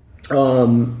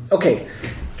 okay.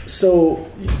 So,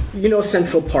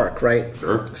 Central Park, right?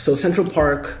 Sure. So Central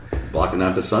Park, blocking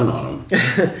out the sun on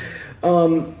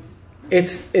them.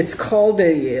 It's called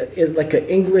like an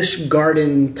English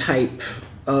garden type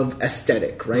of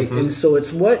aesthetic, right? Mm-hmm. And so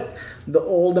it's what the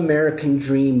old American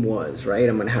dream was, right?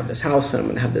 I'm going to have this house and I'm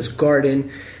going to have this garden.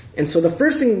 And so the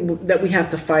first thing that we have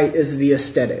to fight is the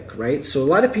aesthetic, right? So a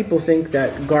lot of people think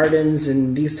that gardens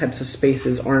and these types of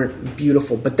spaces aren't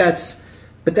beautiful, but that's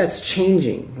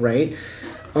changing, right?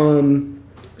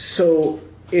 So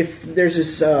if there's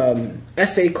this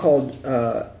essay called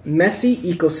Messy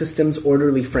Ecosystems,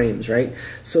 Orderly Frames, right?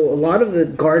 So a lot of the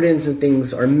gardens and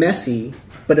things are messy,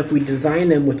 but if we design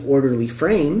them with orderly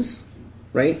frames,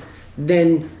 right,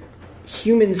 then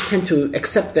humans tend to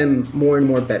accept them more and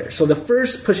more better. So the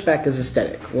first pushback is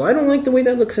aesthetic. Well, I don't like the way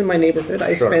that looks in my neighborhood.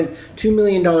 I spent $2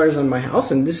 million on my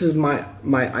house, and this is my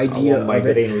idea of it. I want my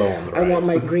green lawn, right? I want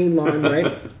my green lawn,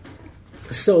 right?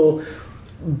 So,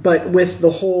 but with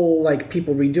the whole, like,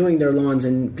 people redoing their lawns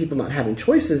and people not having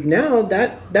choices, now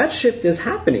that shift is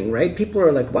happening, right? People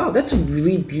are like, wow, that's a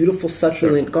really beautiful,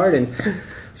 succulent garden.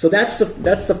 So that's the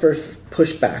first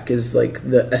pushback, is like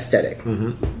the aesthetic.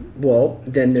 Mm-hmm. Well,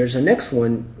 then there's a next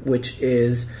one, which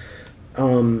is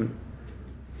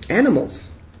animals,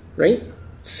 right?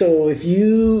 So if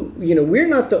we're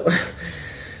not the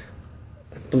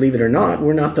believe it or not,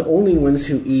 we're not the only ones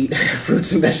who eat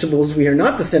fruits and vegetables. We are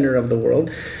not the center of the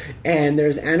world. And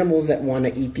there's animals that want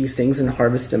to eat these things and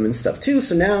harvest them and stuff too.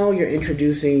 So now you're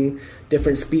introducing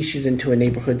different species into a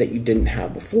neighborhood that you didn't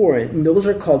have before. And those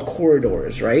are called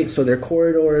corridors, right? So they're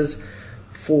corridors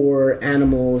for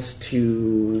animals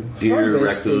to Deer,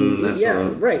 harvest. raccoon, that's yeah,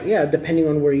 right. right. Yeah, depending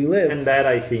on where you live. And that,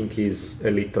 I think, is a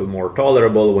little more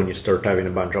tolerable when you start having a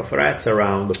bunch of rats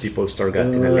around. The people start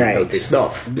getting a little pissed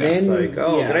off. It's like,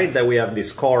 great that we have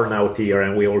this corn out here,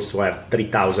 and we also have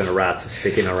 3,000 rats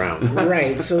sticking around.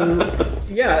 Right. So,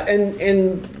 yeah,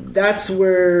 and that's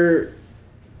where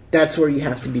you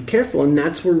have to be careful, and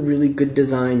that's where really good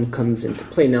design comes into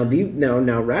play. Now,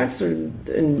 now rats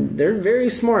they're very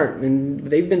smart, and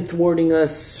they've been thwarting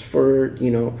us for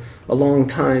a long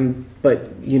time.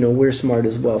 But we're smart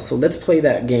as well. So let's play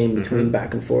that game between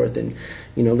back and forth, and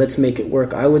let's make it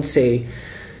work. I would say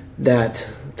that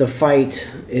the fight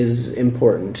is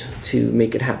important to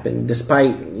make it happen,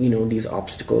 despite these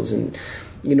obstacles. And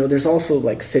there's also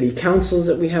like city councils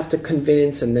that we have to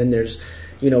convince, and then there's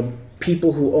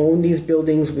people who own these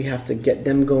buildings. We have to get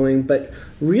them going. But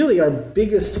really our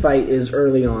biggest fight is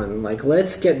early on. Like,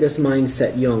 let's get this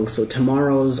mindset young, so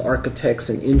tomorrow's architects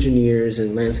and engineers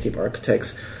and landscape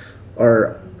architects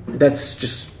that's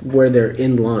just where they're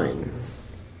in line.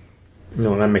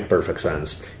 No, that makes perfect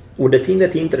sense. Well, the thing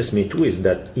that interests me too is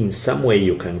that in some way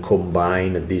you can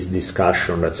combine this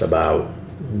discussion that's about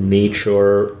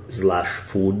nature/food,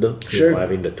 Sure.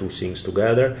 having the two things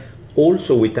together,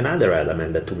 also with another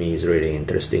element that to me is really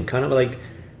interesting, kind of like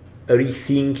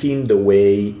rethinking the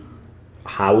way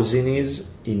housing is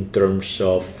in terms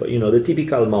of, the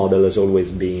typical model has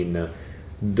always been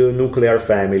the nuclear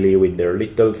family with their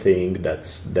little thing,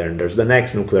 then there's the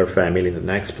next nuclear family in the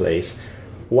next place.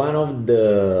 One of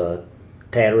the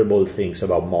terrible things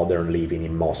about modern living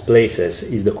in most places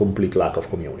is the complete lack of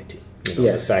community.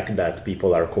 Yes. The fact that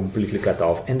people are completely cut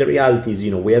off. And the reality is,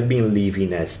 we have been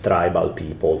living as tribal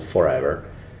people forever,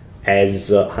 as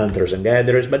hunters and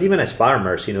gatherers, but even as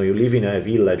farmers. You live in a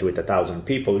village with 1,000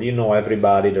 people,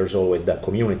 everybody, there's always that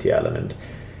community element.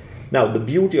 Now, the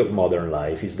beauty of modern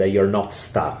life is that you're not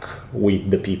stuck with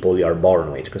the people you are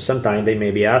born with, because sometimes they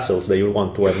may be assholes that you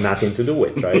want to have nothing to do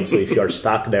with, right? So if you're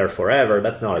stuck there forever,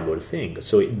 that's not a good thing.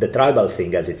 So the tribal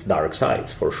thing has its dark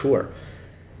sides, for sure.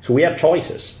 So we have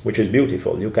choices, which is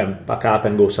beautiful. You can pack up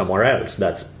and go somewhere else.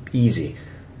 That's easy.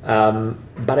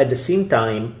 But at the same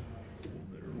time,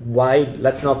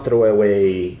 let's not throw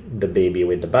away the baby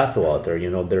with the bathwater.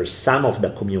 There's some of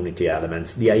the community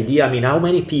elements. The idea, how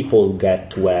many people get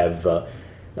to have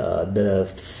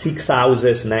the 6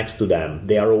 houses next to them?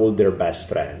 They are all their best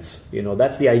friends.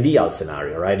 That's the ideal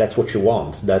scenario, right? That's what you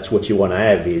want. That's what you want to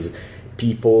have, is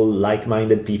people,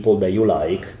 like-minded people that you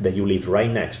live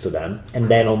right next to them, and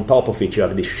then on top of it you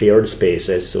have these shared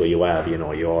spaces. So you have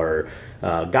your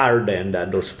garden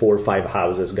that those 4 or 5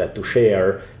 houses get to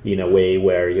share in a way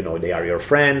where they are your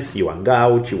friends. You hang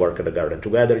out, you work at the garden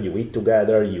together, you eat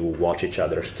together, you watch each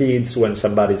other's kids when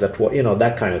somebody's at work,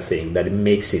 that kind of thing. That it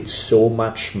makes it so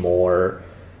much more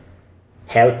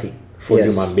healthy for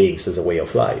human beings as a way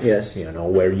of life. Yes.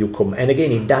 Where you come, and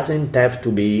again, it doesn't have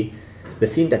to be. The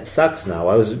thing that sucks now,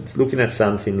 I was looking at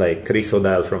something like Chris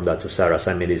O'Dell from That's Sarah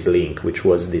sent me this link, which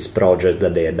was this project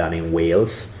that they had done in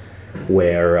Wales,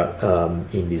 where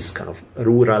in this kind of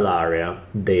rural area,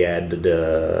 they had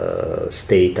the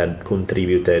state had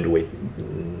contributed with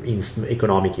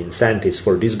economic incentives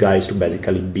for these guys to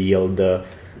basically build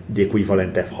the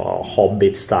equivalent of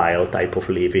Hobbit style type of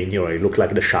living. It looked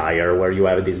like the Shire, where you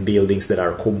have these buildings that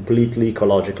are completely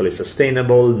ecologically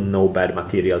sustainable, no bad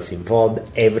materials involved,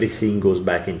 everything goes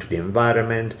back into the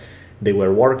environment. They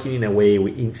were working in a way,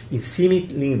 in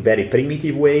seemingly very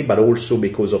primitive way, but also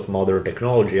because of modern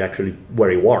technology, actually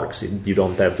where it works. You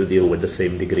don't have to deal with the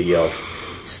same degree of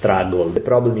struggle. The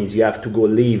problem is you have to go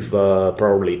live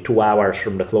probably 2 hours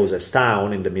from the closest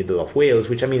town in the middle of Wales,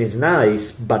 which is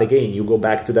nice, but again, you go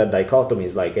back to that dichotomy.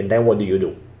 It's like, and then what do?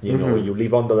 You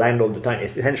live on the land all the time.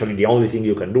 Essentially, the only thing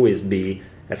you can do is be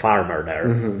a farmer there.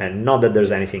 And not that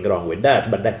there's anything wrong with that,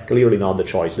 but that's clearly not the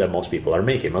choice that most people are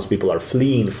making. Most people are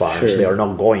fleeing farms. Sure. They are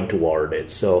not going toward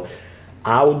it. So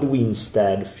how do we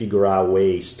instead figure out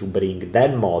ways to bring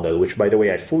that model, which, by the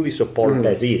way, I fully support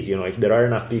as is. If there are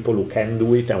enough people who can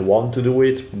do it and want to do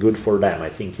it, good for them. I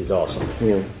think is awesome.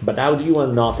 Yeah. But how do you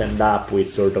not end up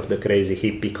with sort of the crazy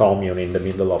hippie commune in the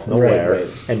middle of nowhere?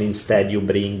 Right. And instead you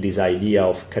bring this idea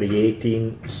of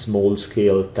creating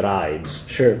small-scale tribes,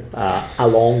 sure,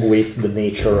 along with the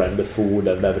nature and the food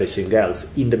and everything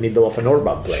else in the middle of an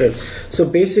urban place. Sure. So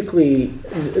basically,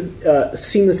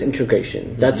 seamless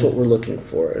integration. That's what we're looking looking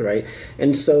for, right?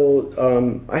 And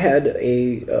so I had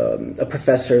a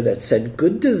professor that said,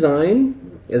 good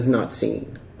design is not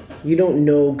seen. You don't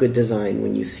know good design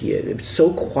when you see it. It's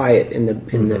so quiet in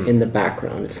the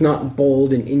background. It's not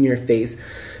bold and in your face,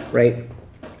 right?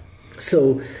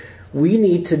 So we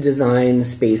need to design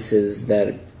spaces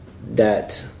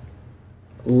that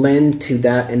lend to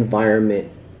that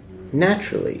environment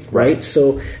naturally, right?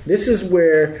 So this is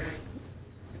where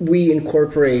we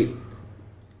incorporate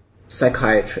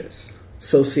psychiatrists,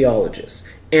 sociologists,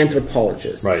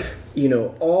 anthropologists, right?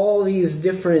 All these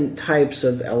different types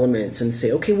of elements, and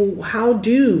say, okay, well, how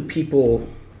do people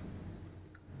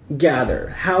gather?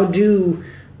 How do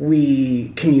we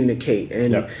communicate?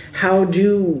 And how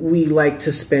do we like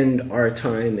to spend our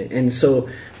time? And so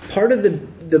part of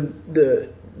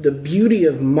the beauty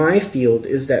of my field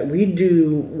is that we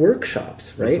do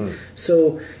workshops, right?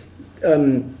 So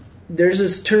there's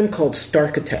this term called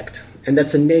starchitect, and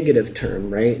that's a negative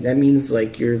term, right? That means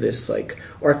like you're this like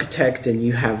architect and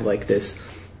you have like this,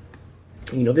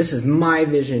 this is my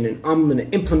vision and I'm going to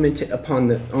implement it upon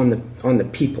the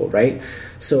people, right?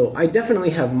 So I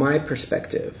definitely have my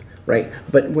perspective, right?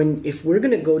 But if we're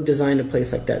going to go design a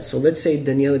place like that, so let's say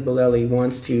Daniele Bolelli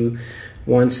wants to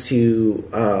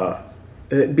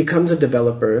becomes a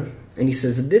developer, and he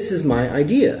says, this is my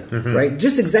idea, right?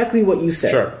 Just exactly what you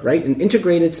said, right? An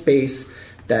integrated space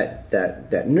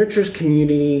that nurtures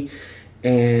community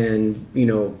and,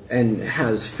 and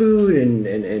has food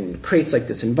and creates like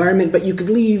this environment, but you could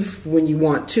leave when you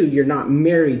want to. You're not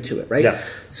married to it, right? Yeah.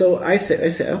 So I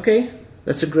said, okay,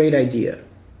 that's a great idea,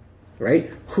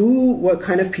 right? What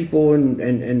kind of people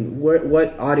and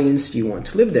what audience do you want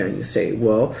to live there? And you say,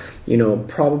 well,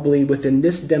 probably within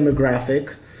this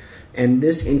demographic and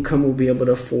this income will be able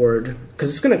to afford, because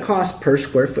it's going to cost per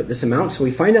square foot this amount. So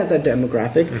we find out that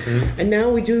demographic, and now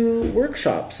we do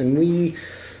workshops, and we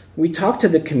talk to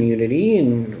the community,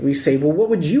 and we say, well, what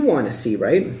would you want to see,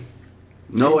 right?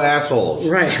 No assholes.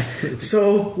 Right.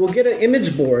 So we'll get an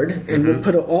image board, and we'll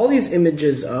put all these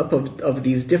images up of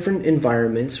these different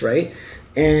environments, right?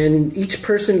 And each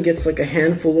person gets like a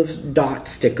handful of dot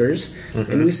stickers,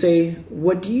 and we say,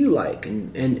 what do you like?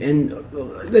 And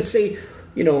let's say,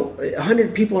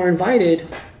 100 people are invited,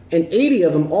 and 80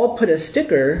 of them all put a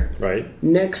sticker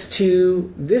next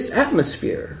to this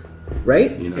atmosphere.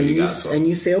 Right? And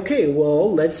you say, okay,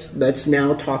 well, let's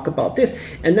now talk about this.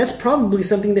 And that's probably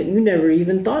something that you never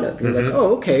even thought of. You're like,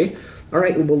 oh, okay. All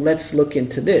right, well, let's look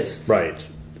into this. Right.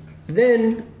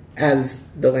 Then, as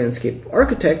the landscape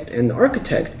architect and the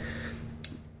architect,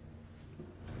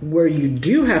 where you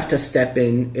do have to step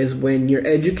in is when your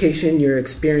education, your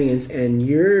experience, and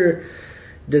your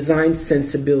design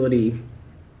sensibility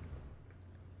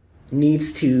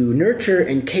needs to nurture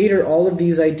and cater all of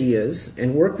these ideas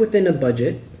and work within a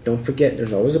budget. Don't forget,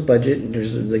 there's always a budget, and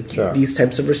there's these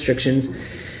types of restrictions.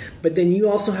 But then you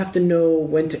also have to know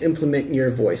when to implement your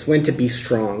voice, when to be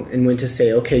strong, and when to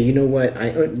say, okay, you know what,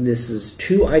 this is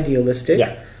too idealistic.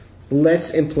 Yeah.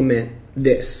 Let's implement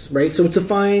this, right? So it's a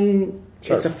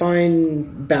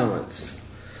fine balance,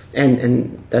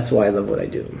 and that's why I love what I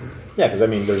do. Yeah, because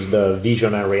there's the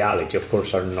vision and reality, of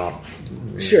course, are not.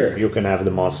 Sure. You can have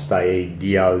the most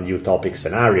ideal utopic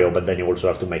scenario, but then you also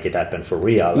have to make it happen for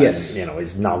real. Yes. And,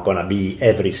 it's not going to be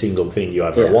every single thing you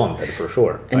ever wanted, for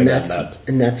sure. And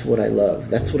that's what I love.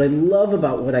 That's what I love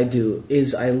about what I do,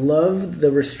 is I love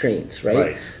the restraints,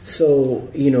 right? So,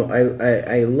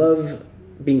 I love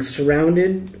being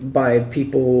surrounded by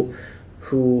people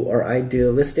who are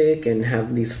idealistic and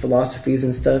have these philosophies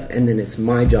and stuff, and then it's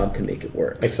my job to make it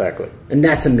work. Exactly. And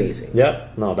that's amazing. Yeah,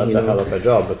 no, that's a hell of a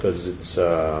job, because it's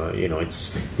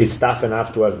it's tough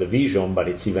enough to have the vision, but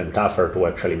it's even tougher to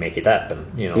actually make it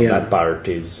happen. That part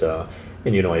is, a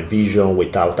vision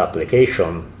without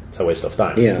application, it's a waste of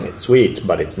time. Yeah. It's sweet,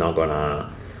 but it's not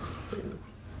gonna.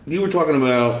 You were talking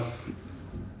about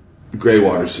gray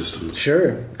water systems.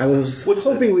 Sure. I was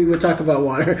hoping we would talk about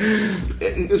water.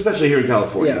 Especially here in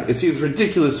California. Yeah. It seems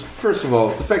ridiculous, first of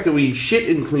all, the fact that we shit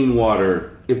in clean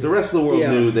water. If the rest of the world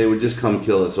knew, they would just come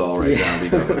kill us all right now.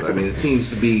 Because, it seems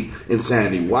to be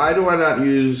insanity. Why do I not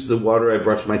use the water I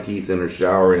brush my teeth in or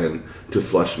shower in to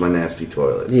flush my nasty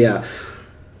toilet? Yeah.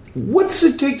 What's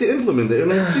it take to implement that?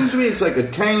 It seems to me it's like a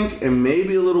tank and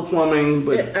maybe a little plumbing,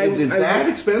 but is it that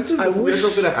expensive if we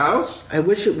look at a house? I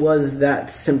wish it was that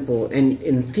simple, and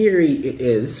in theory it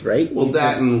is, right? Well,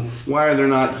 and why are there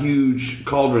not huge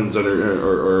cauldrons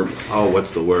or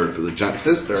what's the word for the giant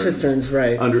cisterns? Cisterns,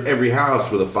 right. Under every house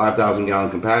with a 5,000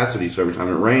 gallon capacity, so every time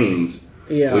it rains,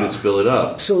 we just fill it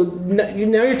up. So now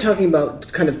you're talking about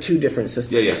kind of two different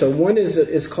systems. Yeah. So one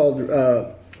is called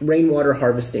rainwater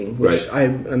harvesting, which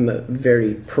I'm a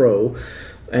very pro.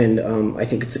 And I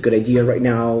think it's a good idea. Right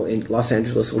now in Los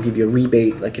Angeles, we'll give you a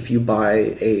rebate. Like if you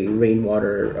buy a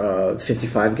rainwater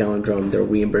 55-gallon drum, they'll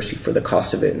reimburse you for the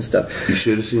cost of it and stuff. You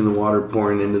should have seen the water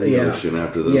pouring into the ocean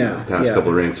after the past couple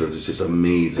of rainstorms. It's just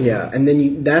amazing. Yeah, and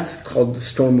then that's called the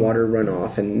stormwater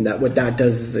runoff. And what that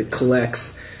does is it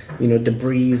collects,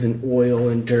 debris and oil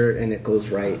and dirt, and it goes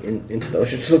right into the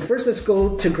ocean. So first, let's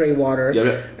go to gray water,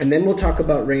 and then we'll talk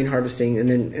about rain harvesting, and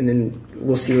then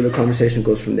we'll see where the conversation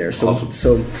goes from there. So,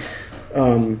 awesome.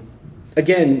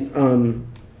 Again,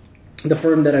 the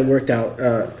firm that I worked out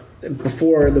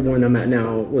before the one I'm at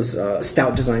now was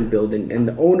Stout Design Build, and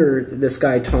the owner, this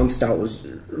guy Tom Stout, was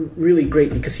really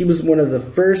great because he was one of the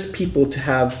first people to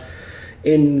have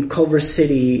in Culver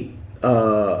City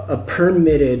a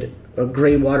permitted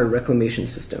gray water reclamation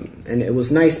system. And it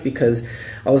was nice because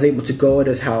I was able to go at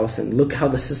his house and look how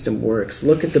the system works,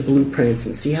 look at the blueprints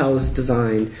and see how it's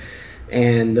designed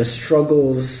and the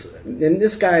struggles. And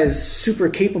this guy is super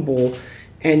capable,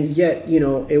 and yet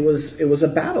it was a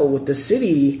battle with the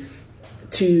city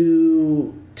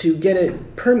to get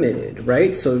it permitted,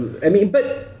 right? So I mean,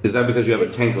 but is that because you have a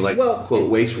tank of quote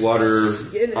wastewater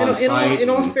on site? In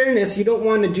all fairness, you don't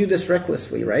want to do this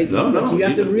recklessly, right? No. You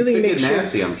have to really make sure.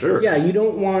 Nasty, I'm sure. Yeah, you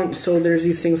don't want. So there's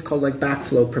these things called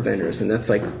backflow preventers, and that's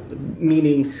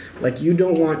meaning you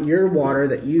don't want your water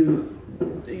that you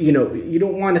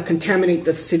don't want to contaminate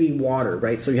the city water,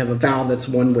 right? So you have a valve that's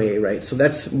one way, right? So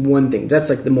that's one thing. That's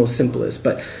the most simplest,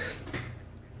 but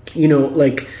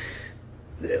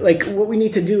what we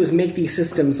need to do is make these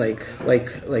systems like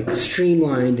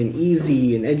streamlined and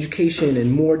easy, and education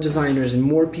and more designers and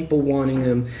more people wanting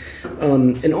them.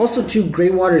 And also too,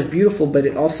 gray water is beautiful, but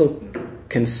it also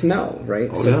can smell, right?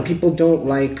 People don't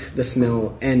like the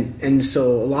smell, and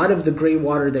so a lot of the gray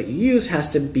water that you use has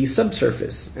to be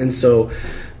subsurface, and so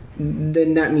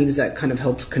then that means that kind of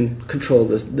helps control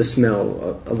the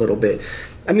smell a little bit.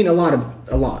 I mean, a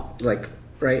lot,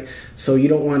 right? So you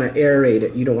don't want to aerate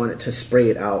it. You don't want it to spray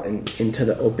it out into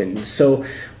the open. So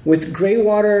with gray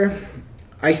water,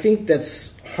 I think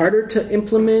that's harder to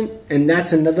implement, and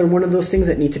that's another one of those things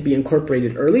that need to be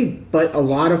incorporated early. But a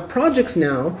lot of projects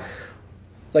now,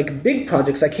 big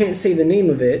projects, I can't say the name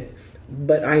of it,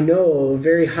 but I know a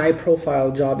very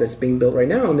high-profile job that's being built right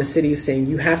now, and the city is saying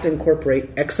you have to incorporate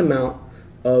X amount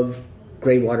of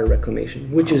gray water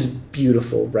reclamation, which is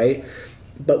beautiful, right?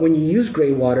 But when you use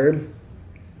gray water,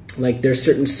 there's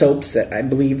certain soaps that I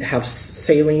believe have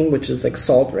saline, which is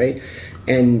salt, right?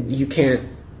 And you can't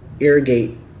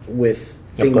irrigate with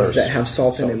things that have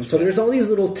salt in them. So there's all these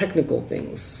little technical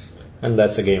things. And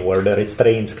that's again where the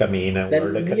restraints come in, and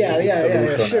where the kinetic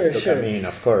solution has to come in,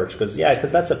 of course. Because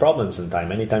that's the problem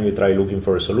sometimes. Anytime you try looking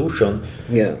for a solution,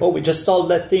 we just solved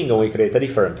that thing and we create a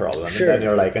different problem. Sure. And then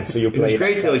you're and so you play. It was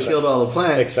great till we killed all the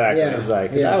plants. Exactly. Yeah. It's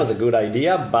that was a good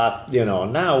idea, but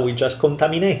now we just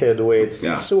contaminated with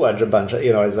sewage a bunch of,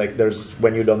 it's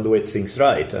when you don't do it things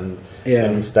right. And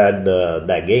instead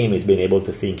that game is being able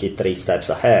to think it 3 steps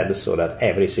ahead so that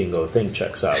every single thing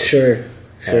checks out. Sure.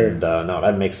 And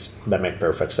that makes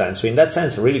perfect sense. So in that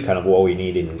sense, really, kind of what we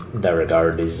need in that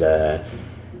regard is a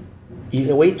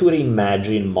way to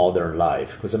reimagine modern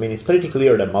life. Because it's pretty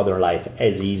clear that modern life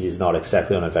as is not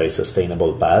exactly on a very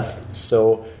sustainable path.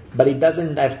 So, but it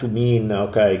doesn't have to mean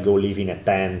go live in a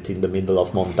tent in the middle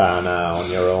of Montana on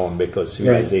your own because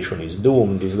civilization is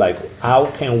doomed. It's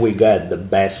how can we get the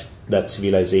best that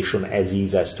civilization as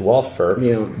is has to offer,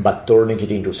 but turning it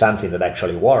into something that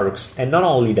actually works, and not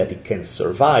only that it can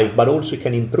survive, but also it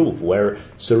can improve, where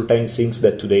certain things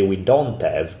that today we don't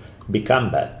have become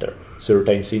better.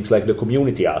 Certain things like the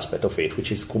community aspect of it,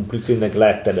 which is completely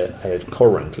neglected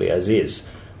currently as is.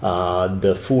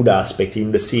 The food aspect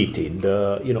in the city,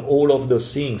 all of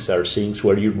those things are things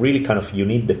where you really you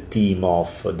need the team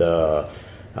of the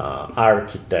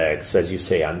architects, as you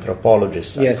say,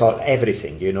 anthropologists,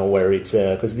 everything, where it's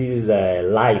because this is a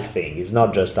life thing. It's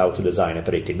not just how to design a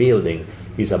pretty building.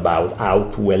 It's about how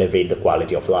to elevate the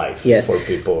quality of life for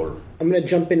people. I'm going to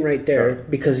jump in right there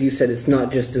because you said it's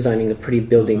not just designing a pretty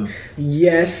building.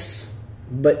 Yes,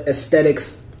 but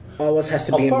aesthetics always has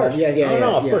to be involved.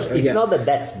 Of course. It's not that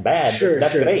that's bad.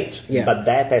 That's great. Yeah. But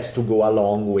that has to go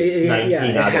along with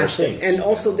 19 other things. And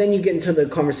also then you get into the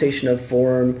conversation of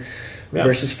form,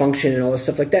 versus function and all this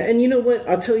stuff like that. And you know what?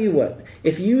 I'll tell you what.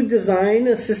 If you design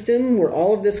a system where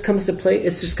all of this comes to play,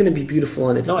 it's just going to be beautiful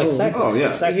on its own. No, exactly. Oh, yeah.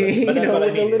 Exactly. You But that's know, what I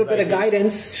with mean. a little It's bit of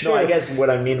guidance. Sure. No, I guess what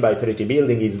I mean by pretty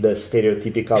building is the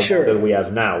stereotypical model we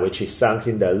have now, which is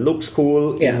something that looks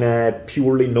cool in a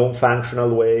purely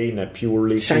non-functional way, in a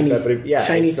purely shiny so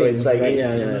things, it's like right?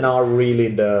 it's not really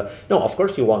the. No, of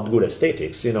course you want good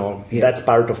aesthetics. That's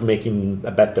part of making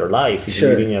a better life. Is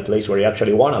living in a place where you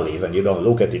actually want to live, and you don't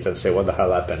look at it and say, "What the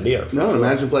hell happened here?" No,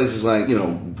 imagine places like,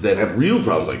 that have real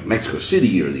problems, like Mexico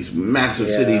City or these massive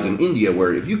cities in India,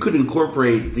 where if you could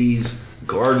incorporate these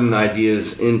garden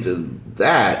ideas into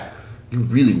that, you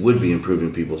really would be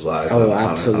improving people's lives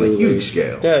on a huge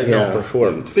scale. No, for sure.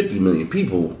 And 50 million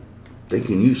people, they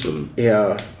can use some.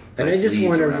 Yeah. And I just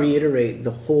want to around. reiterate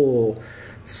the whole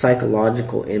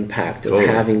psychological impact of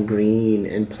having green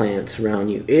and plants around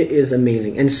you. It is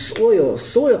amazing. And soil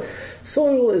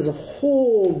is a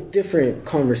whole different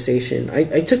conversation.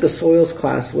 I took a soils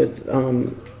class with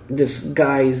this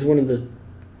guy. He's one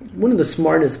of the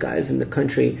smartest guys in the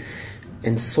country.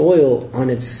 And soil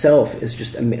on itself is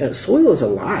just soil is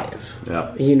alive.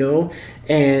 Yeah.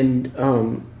 And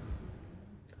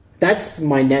that's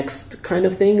my next kind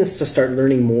of thing, is to start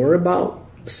learning more about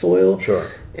soil. Sure.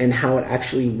 And how it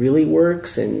actually really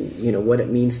works, and what it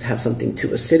means to have something too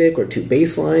acidic or too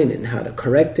baseline, and how to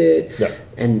correct it. Yeah.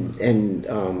 And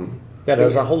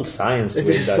there's a whole science to it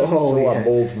that's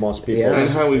above most people. Yeah. And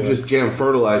how we've just jammed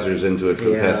fertilizers into it for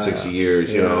the past 60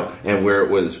 years, and where it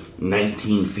was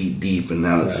 19 feet deep, and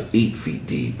now it's 8 feet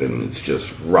deep, and it's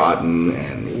just rotten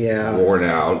and worn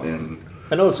out. And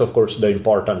also, of course, the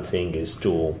important thing is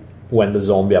to, when the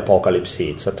zombie apocalypse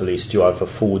hits, at least you have a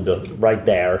food right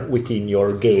there within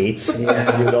your gates. You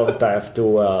don't have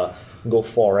to go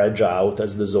forage out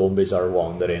as the zombies are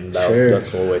wandering.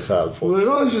 That's always helpful. Well, it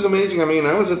always is amazing. I mean,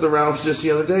 I was at the Ralph's just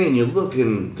the other day, and you look,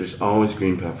 and there's always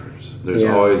green peppers. There's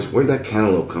always, where'd that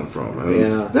cantaloupe come from? I mean,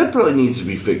 that probably needs to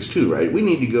be fixed too, right? We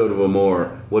need to go to a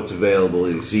more what's available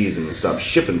in season and stop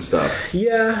shipping stuff.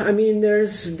 Yeah, I mean,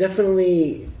 there's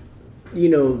definitely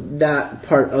that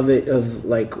part of it, of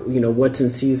like, what's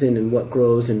in season and what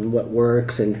grows and what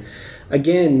works. And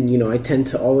again, I tend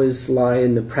to always lie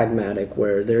in the pragmatic,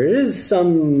 where there is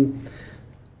some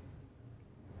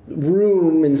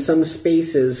room in some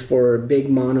spaces for big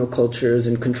monocultures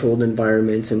and controlled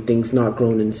environments and things not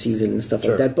grown in season and stuff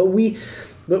like that. But where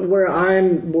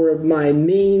my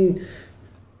main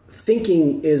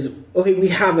thinking is, okay, we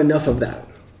have enough of that,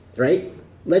 right?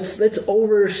 Let's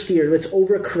oversteer, let's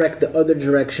overcorrect the other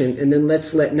direction, and then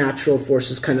let's let natural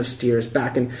forces kind of steer us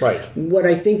back. And what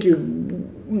I think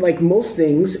like most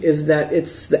things, is that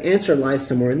the answer lies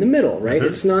somewhere in the middle, right?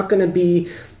 Mm-hmm. It's not going to be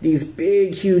these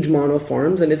big, huge mono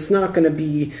farms, and it's not going to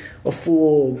be a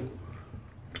full,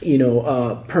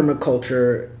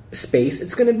 permaculture space.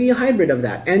 It's going to be a hybrid of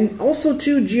that. And also,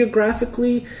 too,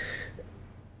 geographically,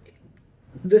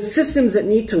 the systems that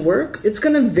need to work, it's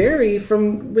going to vary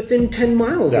from within 10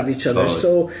 miles of each other.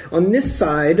 So on this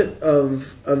side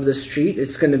of the street,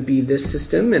 it's going to be this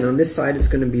system, and on this side, it's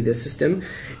going to be this system.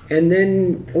 And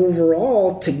then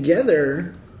overall,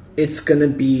 together, it's going to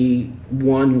be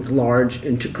one large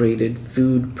integrated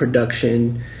food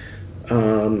production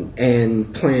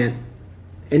and plant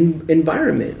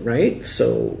environment, right?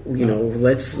 So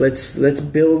let's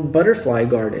build butterfly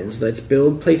gardens. Let's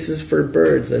build places for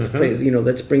birds.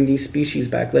 Let's bring these species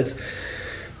back.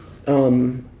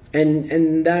 And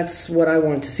that's what I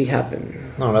want to see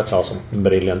happen. Oh, that's awesome,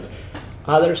 brilliant.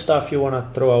 Other stuff you want to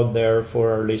throw out there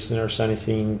for our listeners?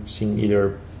 Anything in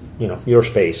either your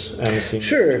space? Anything?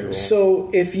 Sure.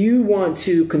 So if you want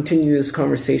to continue this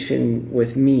conversation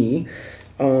with me,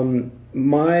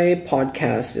 my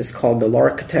podcast is called the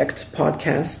Larchitect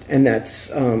Podcast, and that's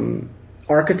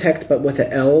architect but with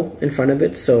an L in front of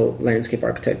it, so landscape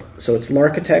architect. So it's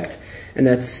Larchitect, and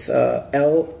that's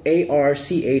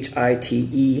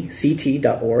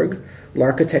LARCHITECT.org,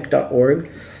 larchitect.org.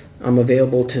 I'm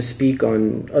available to speak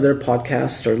on other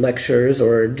podcasts or lectures,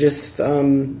 or just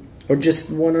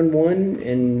one-on-one,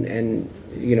 and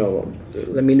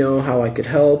let me know how I could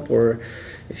help, or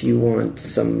if you want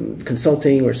some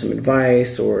consulting or some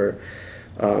advice, or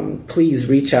please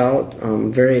reach out.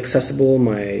 I'm very accessible.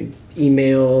 My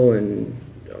email and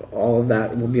all of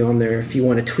that will be on there. If you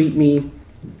want to tweet me,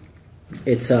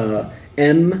 it's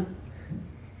M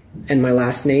and my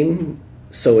last name.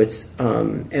 So it's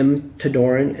M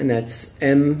Todoran, and that's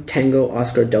M Tango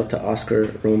Oscar Delta Oscar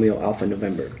Romeo Alpha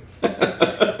November.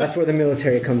 That's where the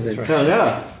military comes in. Hell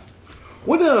yeah.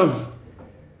 What are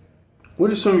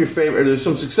some of your favorite? Are there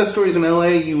some success stories in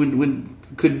LA people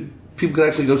could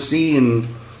actually go see? And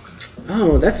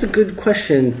oh, that's a good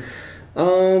question.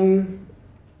 Well,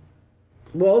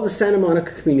 the Santa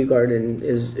Monica Community Garden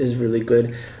is really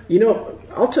good.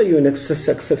 I'll tell you an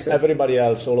success. Everybody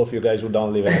else, all of you guys who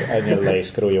don't live in LA,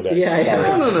 screw you guys.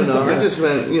 Yeah. No. I just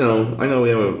meant, I know we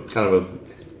have a kind of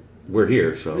we're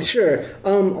here, so. Sure.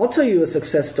 I'll tell you a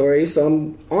success story. So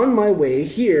I'm on my way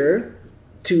here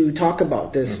to talk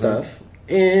about this stuff.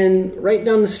 And right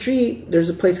down the street, there's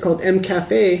a place called M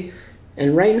Cafe.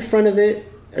 And right in front of it,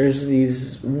 there's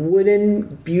these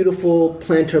wooden, beautiful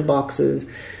planter boxes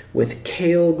with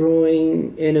kale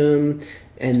growing in them.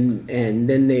 And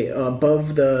then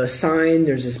above the sign,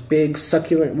 there's this big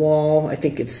succulent wall. I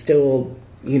think it's still,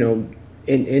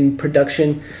 in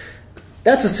production.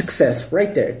 That's a success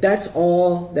right there. That's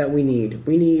all that we need.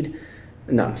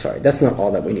 That's not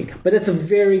all that we need. But it's a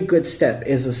very good step,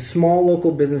 is a small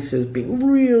local businesses being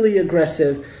really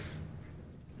aggressive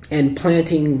and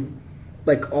planting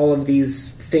like all of these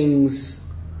things.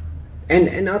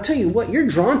 And I'll tell you what, you're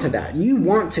drawn to that. You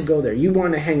want to go there. You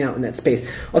want to hang out in that space.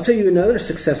 I'll tell you another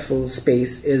successful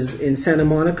space is in Santa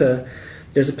Monica.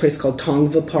 There's a place called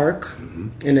Tongva Park,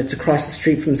 and it's across the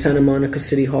street from Santa Monica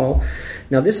City Hall.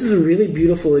 Now, this is a really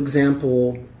beautiful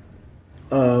example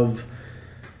of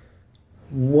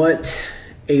what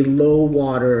a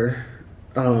low-water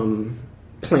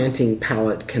planting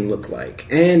palette can look like.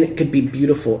 And it could be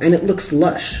beautiful, and it looks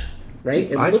lush.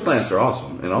 Right? Ice plants are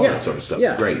awesome, and all that sort of stuff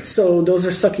is great. So those are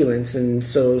succulents, and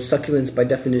so succulents by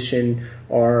definition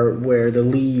are where the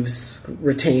leaves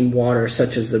retain water,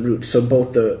 such as the roots. So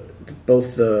the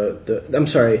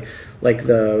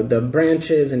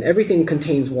branches and everything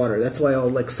contains water. That's why all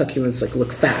like succulents like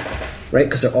look fat, right?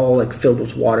 Because they're all like filled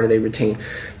with water they retain.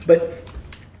 But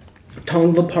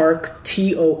Tongva Park,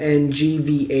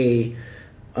 Tongva,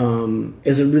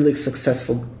 is a really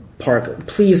successful park.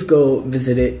 Please go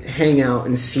visit it, hang out,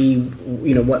 and see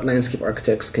what landscape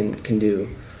architects can do.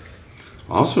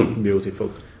 Awesome.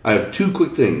 Beautiful. I have two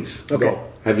quick things. Okay.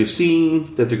 Have you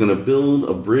seen that they're going to build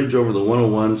a bridge over the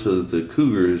 101 so that the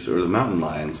cougars or the mountain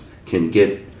lions can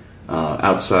get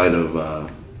outside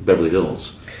of Beverly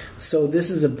Hills? So this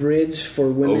is a bridge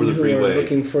for women Over the who freeway. are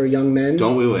looking for young men.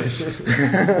 Don't we wish? I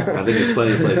think there's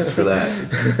plenty of places for that.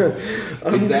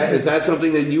 Is that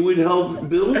something that you would help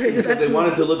build? Because they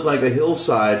want it to look like a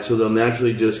hillside, so they'll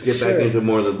naturally just get back into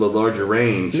more of the larger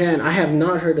range. Man, I have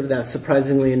not heard of that.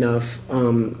 Surprisingly enough,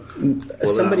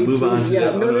 somebody move on please, to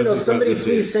that. no. Somebody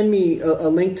please send me a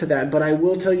link to that. But I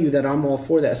will tell you that I'm all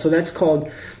for that. So that's called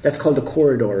a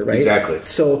corridor, right? Exactly.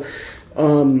 So,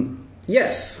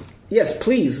 yes,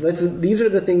 please. These are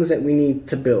the things that we need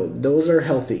to build. Those are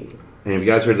healthy. And have you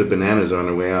guys heard the bananas are on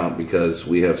their way out? Because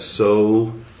we have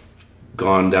so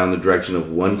gone down the direction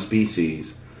of one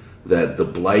species that the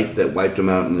blight that wiped them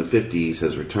out in the 50s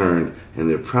has returned, and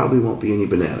there probably won't be any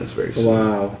bananas very soon.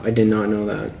 Wow, I did not know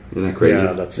that. Isn't that crazy?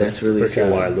 Yeah, that's really pretty sad.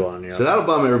 wild one. Yeah. So that'll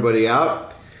bum everybody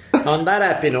out. On that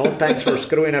happy note, thanks for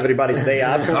screwing everybody's day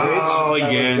up. Oh, That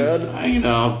again. was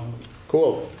good.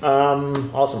 Cool.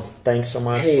 Awesome. Thanks so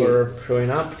much for showing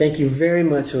up. Thank you very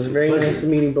much. It was very nice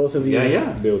meeting both of you.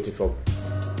 Yeah. Beautiful.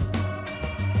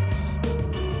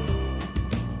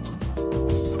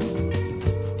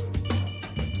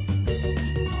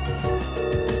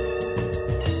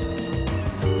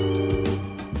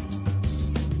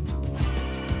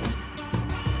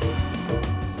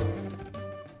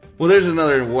 Well, there's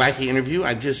another wacky interview.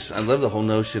 I love the whole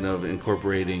notion of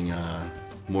incorporating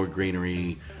more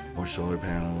greenery, more solar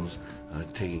panels,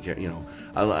 taking care.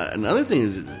 Another thing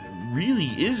is really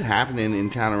is happening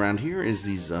in town around here is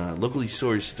these locally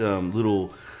sourced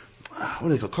little what are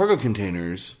they called, cargo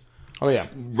containers. Oh yeah,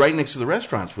 right next to the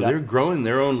restaurants where they're growing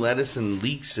their own lettuce and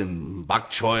leeks and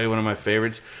bok choy, one of my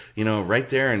favorites. Right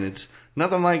there, and it's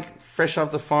nothing like fresh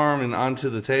off the farm and onto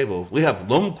the table. We have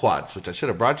lomquats, which I should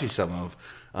have brought you some of.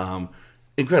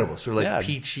 Incredible, sort of like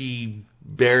peachy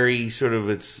berry, sort of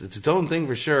it's its own thing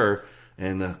for sure,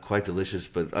 and quite delicious.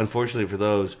 But unfortunately for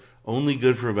those, only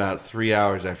good for about 3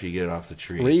 hours after you get it off the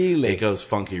tree. Really? It goes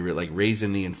funky, like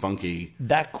raisiny and funky.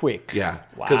 That quick? Yeah.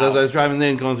 Wow. Because as I was driving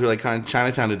in, going through like kind of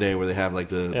Chinatown today, where they have like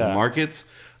the markets,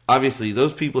 obviously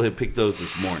those people had picked those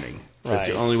this morning. That's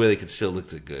the only way they could still look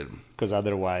that good. Because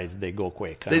otherwise they go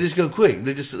quick. Huh? They just go quick.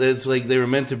 It's like they were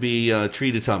meant to be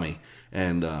tree to tummy.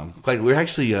 And we're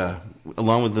actually,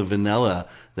 along with the vanilla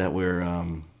that we're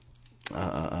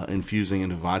infusing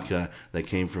into vodka that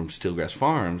came from Steelgrass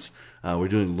Farms, we're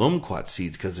doing lomquat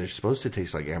seeds because they're supposed to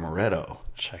taste like amaretto.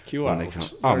 Check you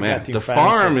out. Oh, man. The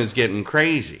farm is getting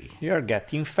crazy. You're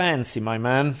getting fancy, my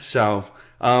man. So,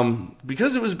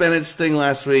 because it was Bennett's thing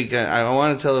last week, I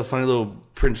want to tell a funny little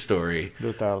Prince story.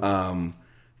 Do tell.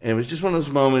 And it was just one of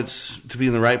those moments to be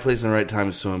in the right place in the right time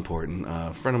is so important.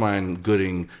 A friend of mine,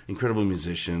 Gooding, incredible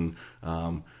musician.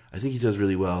 I think he does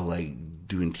really well, like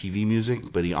doing TV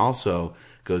music, but he also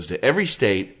goes to every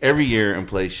state every year and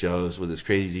plays shows with his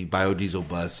crazy biodiesel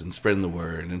bus and spreading the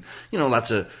word, and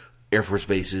lots of Air Force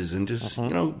bases and just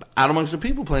out amongst the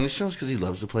people playing his shows because he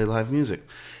loves to play live music.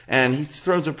 And he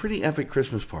throws a pretty epic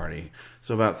Christmas party.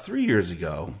 So about 3 years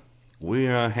ago, we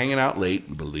are hanging out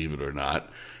late, believe it or not,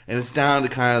 and it's down to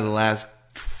kind of the last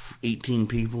 18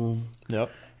 people.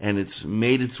 Yep. And it's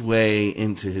made its way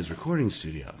into his recording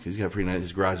studio because he's got pretty nice.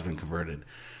 His garage has been converted,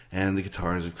 and the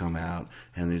guitars have come out.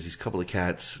 And there's these couple of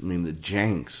cats named the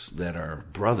Janks that are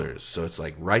brothers. So it's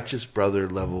like righteous brother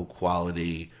level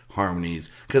quality harmonies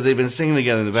because they've been singing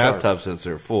together in the bathtub since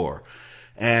they're 4.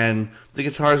 And the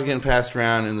guitars are getting passed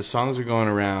around, and the songs are going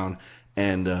around.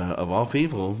 And of all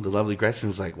people, the lovely Gretchen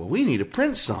was like, "Well, we need a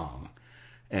Prince song,"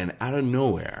 and out of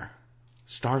nowhere,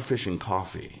 Starfish and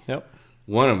Coffee. Yep.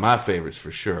 One of my favorites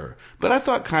for sure. But I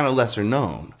thought kind of lesser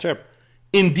known. Sure.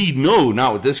 Indeed, no,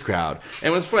 not with this crowd.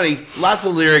 And what's funny, lots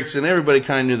of lyrics, and everybody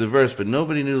kind of knew the verse, but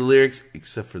nobody knew the lyrics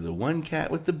except for the one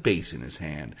cat with the bass in his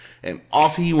hand. And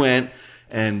off he went,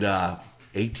 and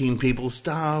 18 people,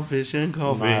 Starfish and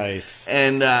Coffee. Nice.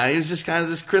 And it was just kind of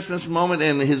this Christmas moment,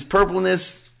 and his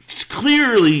purpleness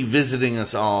clearly visiting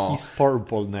us all. His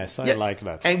purpleness, I like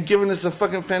that. And giving us a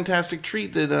fucking fantastic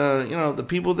treat that, the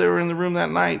people that were in the room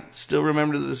that night still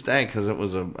remember to this day because it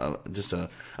was just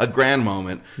a grand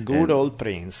moment. Good old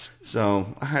Prince.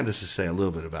 So I had to just say a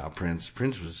little bit about Prince.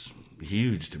 Prince was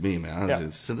huge to me, man. I was Yeah. a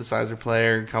synthesizer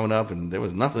player coming up, and there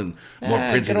was nothing more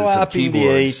Princey grew than some up in the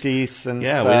keyboards. 80s and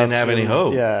Yeah, stuff. we didn't have any and-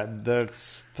 hope. Yeah,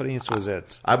 Prince was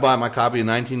it. I bought my copy in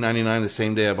 1999 the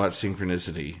same day I bought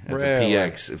Synchronicity at Really? the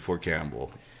PX at Fort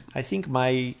Campbell. I think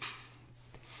I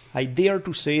dare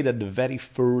to say that the very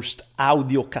first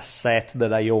audio cassette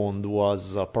that I owned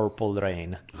was Purple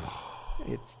Rain.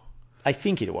 I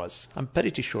think it was. I'm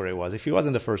pretty sure it was. If it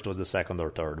wasn't the first, it was the second or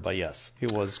third. But yes,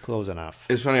 it was close enough.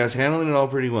 It's funny, I was handling it all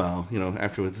pretty well,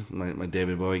 after with my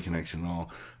David Bowie connection and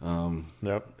all.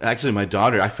 Yep. Actually, my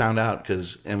daughter, I found out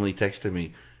because Emily texted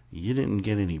me, "You didn't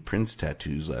get any Prince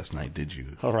tattoos last night, did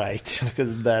you?" All right,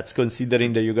 because that's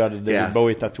considering that you got the David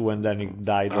Bowie tattoo and then he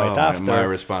died right after. My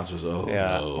response was,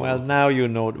 Yeah. no. Well, now you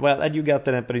know. Well, had you got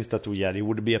the Prince tattoo, yeah, it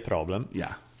would be a problem.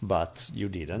 Yeah. But you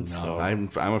didn't. No, so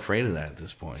I'm afraid of that at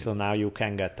this point. so now you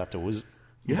can get tattoos.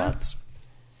 Yeah.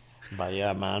 But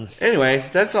yeah, man. Anyway,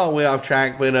 that's all way off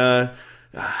track, but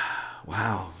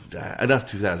wow. Enough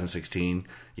 2016.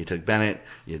 You took Bennett,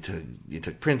 you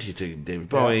took Prince, you took David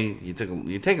Bowie,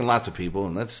 you're taking lots of people,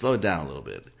 and let's slow it down a little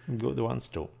bit. Good ones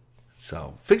too.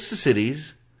 So, fix the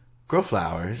cities, grow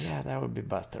flowers. Yeah, that would be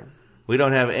better. We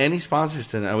don't have any sponsors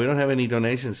tonight. We don't have any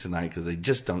donations tonight because they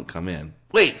just don't come in.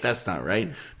 Wait, that's not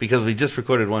right. Because we just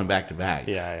recorded one back to back.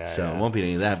 So it won't be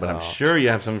any of that. But I'm sure you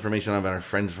have some information about our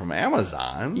friends from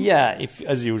Amazon. Yeah, if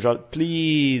as usual,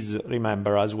 please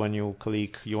remember us when you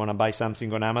click, you want to buy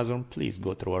something on Amazon, please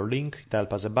go through our link. It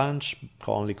helps us a bunch. It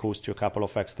only costs you a couple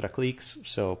of extra clicks.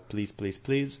 So please, please,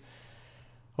 please.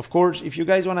 Of course, if you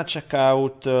guys want to check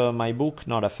out my book,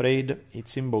 Not Afraid,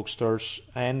 it's in bookstores.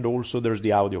 And also there's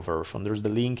the audio version. There's the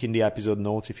link in the episode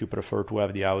notes if you prefer to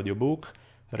have the audio book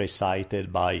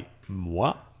recited by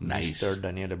moi, Nice. Mr.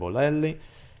 Daniele Bolelli.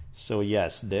 So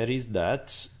yes, there is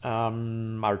that.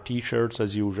 Our t-shirts,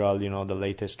 as usual, the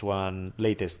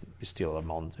latest is still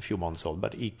a few months old,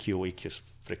 but EQ's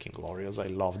freaking glorious. I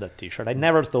love that t-shirt. I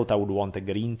never thought I would want a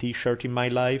green t-shirt in my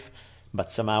life. But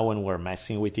somehow when we're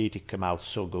messing with it, it came out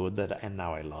so good and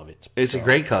now I love it. It's a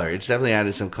great color. It's definitely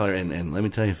added some color. And let me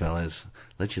tell you, fellas,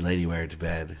 let your lady wear it to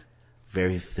bed.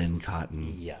 Very thin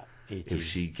cotton. Yeah, it if is.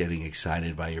 she's getting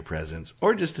excited by your presence.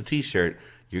 Or just a t-shirt,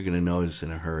 you're going to notice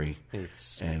in a hurry.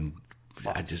 And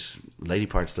lady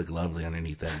parts look lovely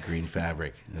underneath that green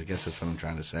fabric. I guess that's what I'm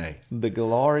trying to say. The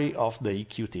glory of the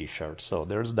EQ t-shirt. So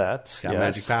there's that. Got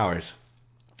magic powers.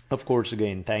 Of course,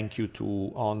 again, thank you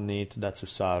to Onnit,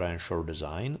 Datsusara, and Shore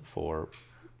Design for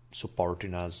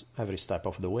supporting us every step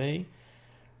of the way.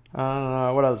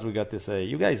 What else we got to say?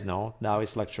 You guys know,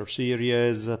 Taoist Lecture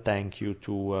Series. Thank you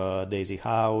to Daisy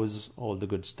House. All the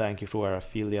good thank you to our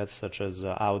affiliates such as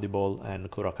Audible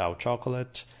and Curacao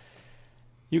Chocolate.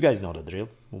 You guys know the drill.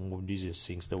 These are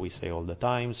things that we say all the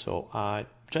time. So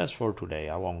just for today,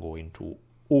 I won't go into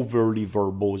overly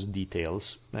verbose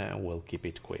details. We'll keep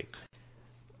it quick.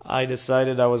 I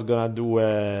decided I was gonna do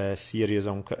a series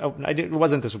on. It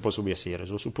wasn't supposed to be a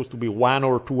series. It was supposed to be 1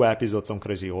 or 2 episodes on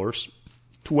Crazy Horse.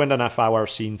 2.5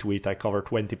 hours into it, I covered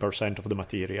 20% of the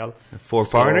material. A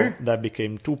 4-parter? So that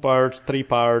became 2 parts, 3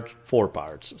 parts, 4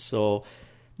 parts. So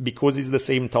because it's the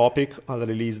same topic, I'll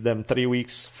release them 3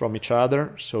 weeks from each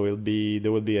other. So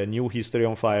there will be a new History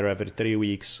on Fire every 3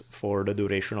 weeks for the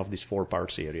duration of this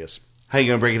 4-part series. How are you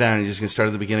going to break it down? You're just going to start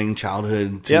at the beginning,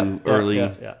 childhood to early?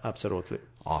 Yeah, absolutely.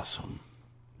 Awesome.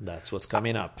 That's what's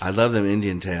coming up. I love them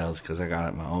Indian tales because I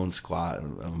got my own squad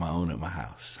of my own at my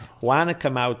house. So.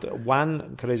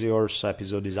 One Crazy Horse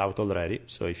episode is out already,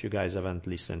 so if you guys haven't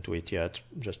listened to it yet,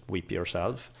 just whip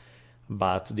yourself.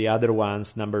 But the other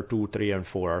ones, number 2, 3, and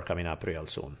 4, are coming up real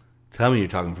soon. Tell me you're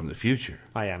talking from the future.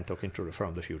 I am talking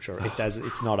from the future.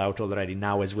 It's not out already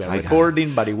now as we are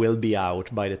recording, but it will be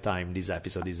out by the time this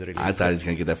episode is released. I thought he's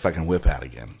going to get that fucking whip out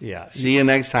again. Yeah. See you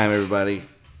next time, everybody.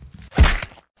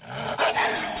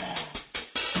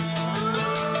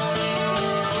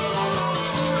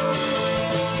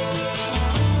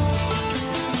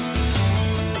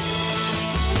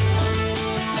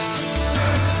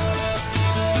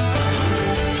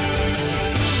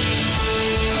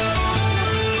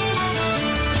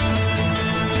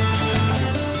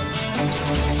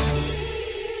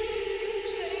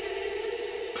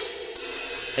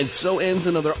 And so ends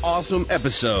another awesome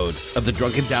episode of the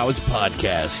Drunken Taoist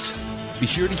podcast. Be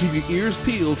sure to keep your ears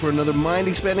peeled for another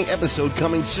mind-expanding episode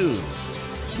coming soon.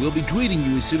 We'll be tweeting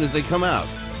you as soon as they come out.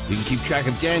 You can keep track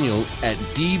of Daniel at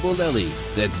DBolelli.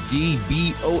 That's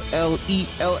DBOLELLI.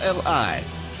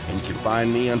 And you can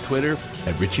find me on Twitter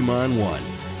at Richimon1.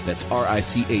 That's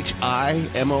RICHIMON,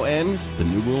 the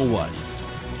numeral 1.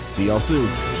 See y'all soon.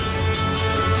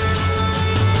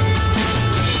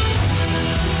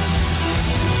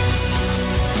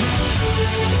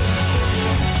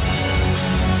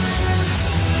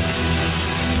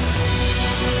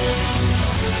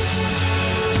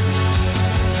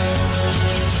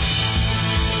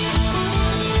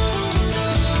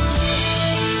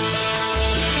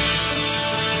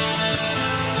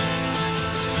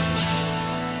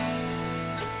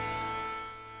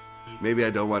 Maybe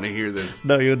I don't want to hear this.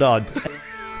 No, you don't.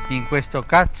 In questo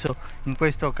caso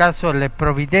le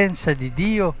provvidenze di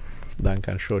Dio.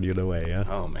 Duncan showed you the way, yeah?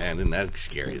 Oh man, isn't that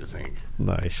scary to think?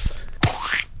 Nice.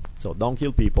 So don't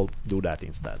kill people, do that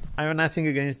instead. I have nothing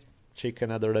against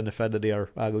chicken other than the fact that they are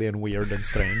ugly and weird and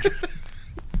strange.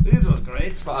 This was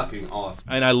great. It's fucking awesome.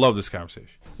 And I love this conversation.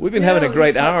 We've been having a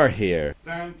great hour here.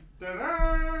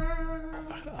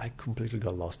 I completely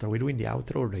got lost. Are we doing the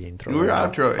outro or the intro? We're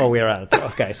outroing. Oh, we're outro.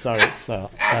 Okay, sorry.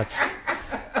 So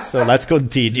let's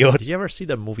continue. Did you ever see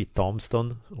the movie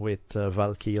Tombstone with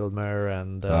Val Kilmer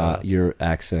and... your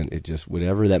accent, it just...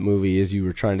 Whatever that movie is you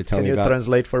were trying to tell me about. Can you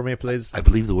translate for me, please? I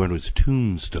believe the word was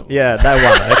tombstone. Yeah, that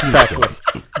one. Exactly.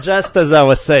 Just as I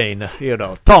was saying,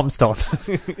 Tombstone.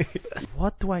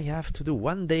 What do I have to do?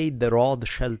 One day the rod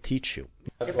shall teach you.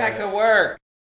 Get back to work.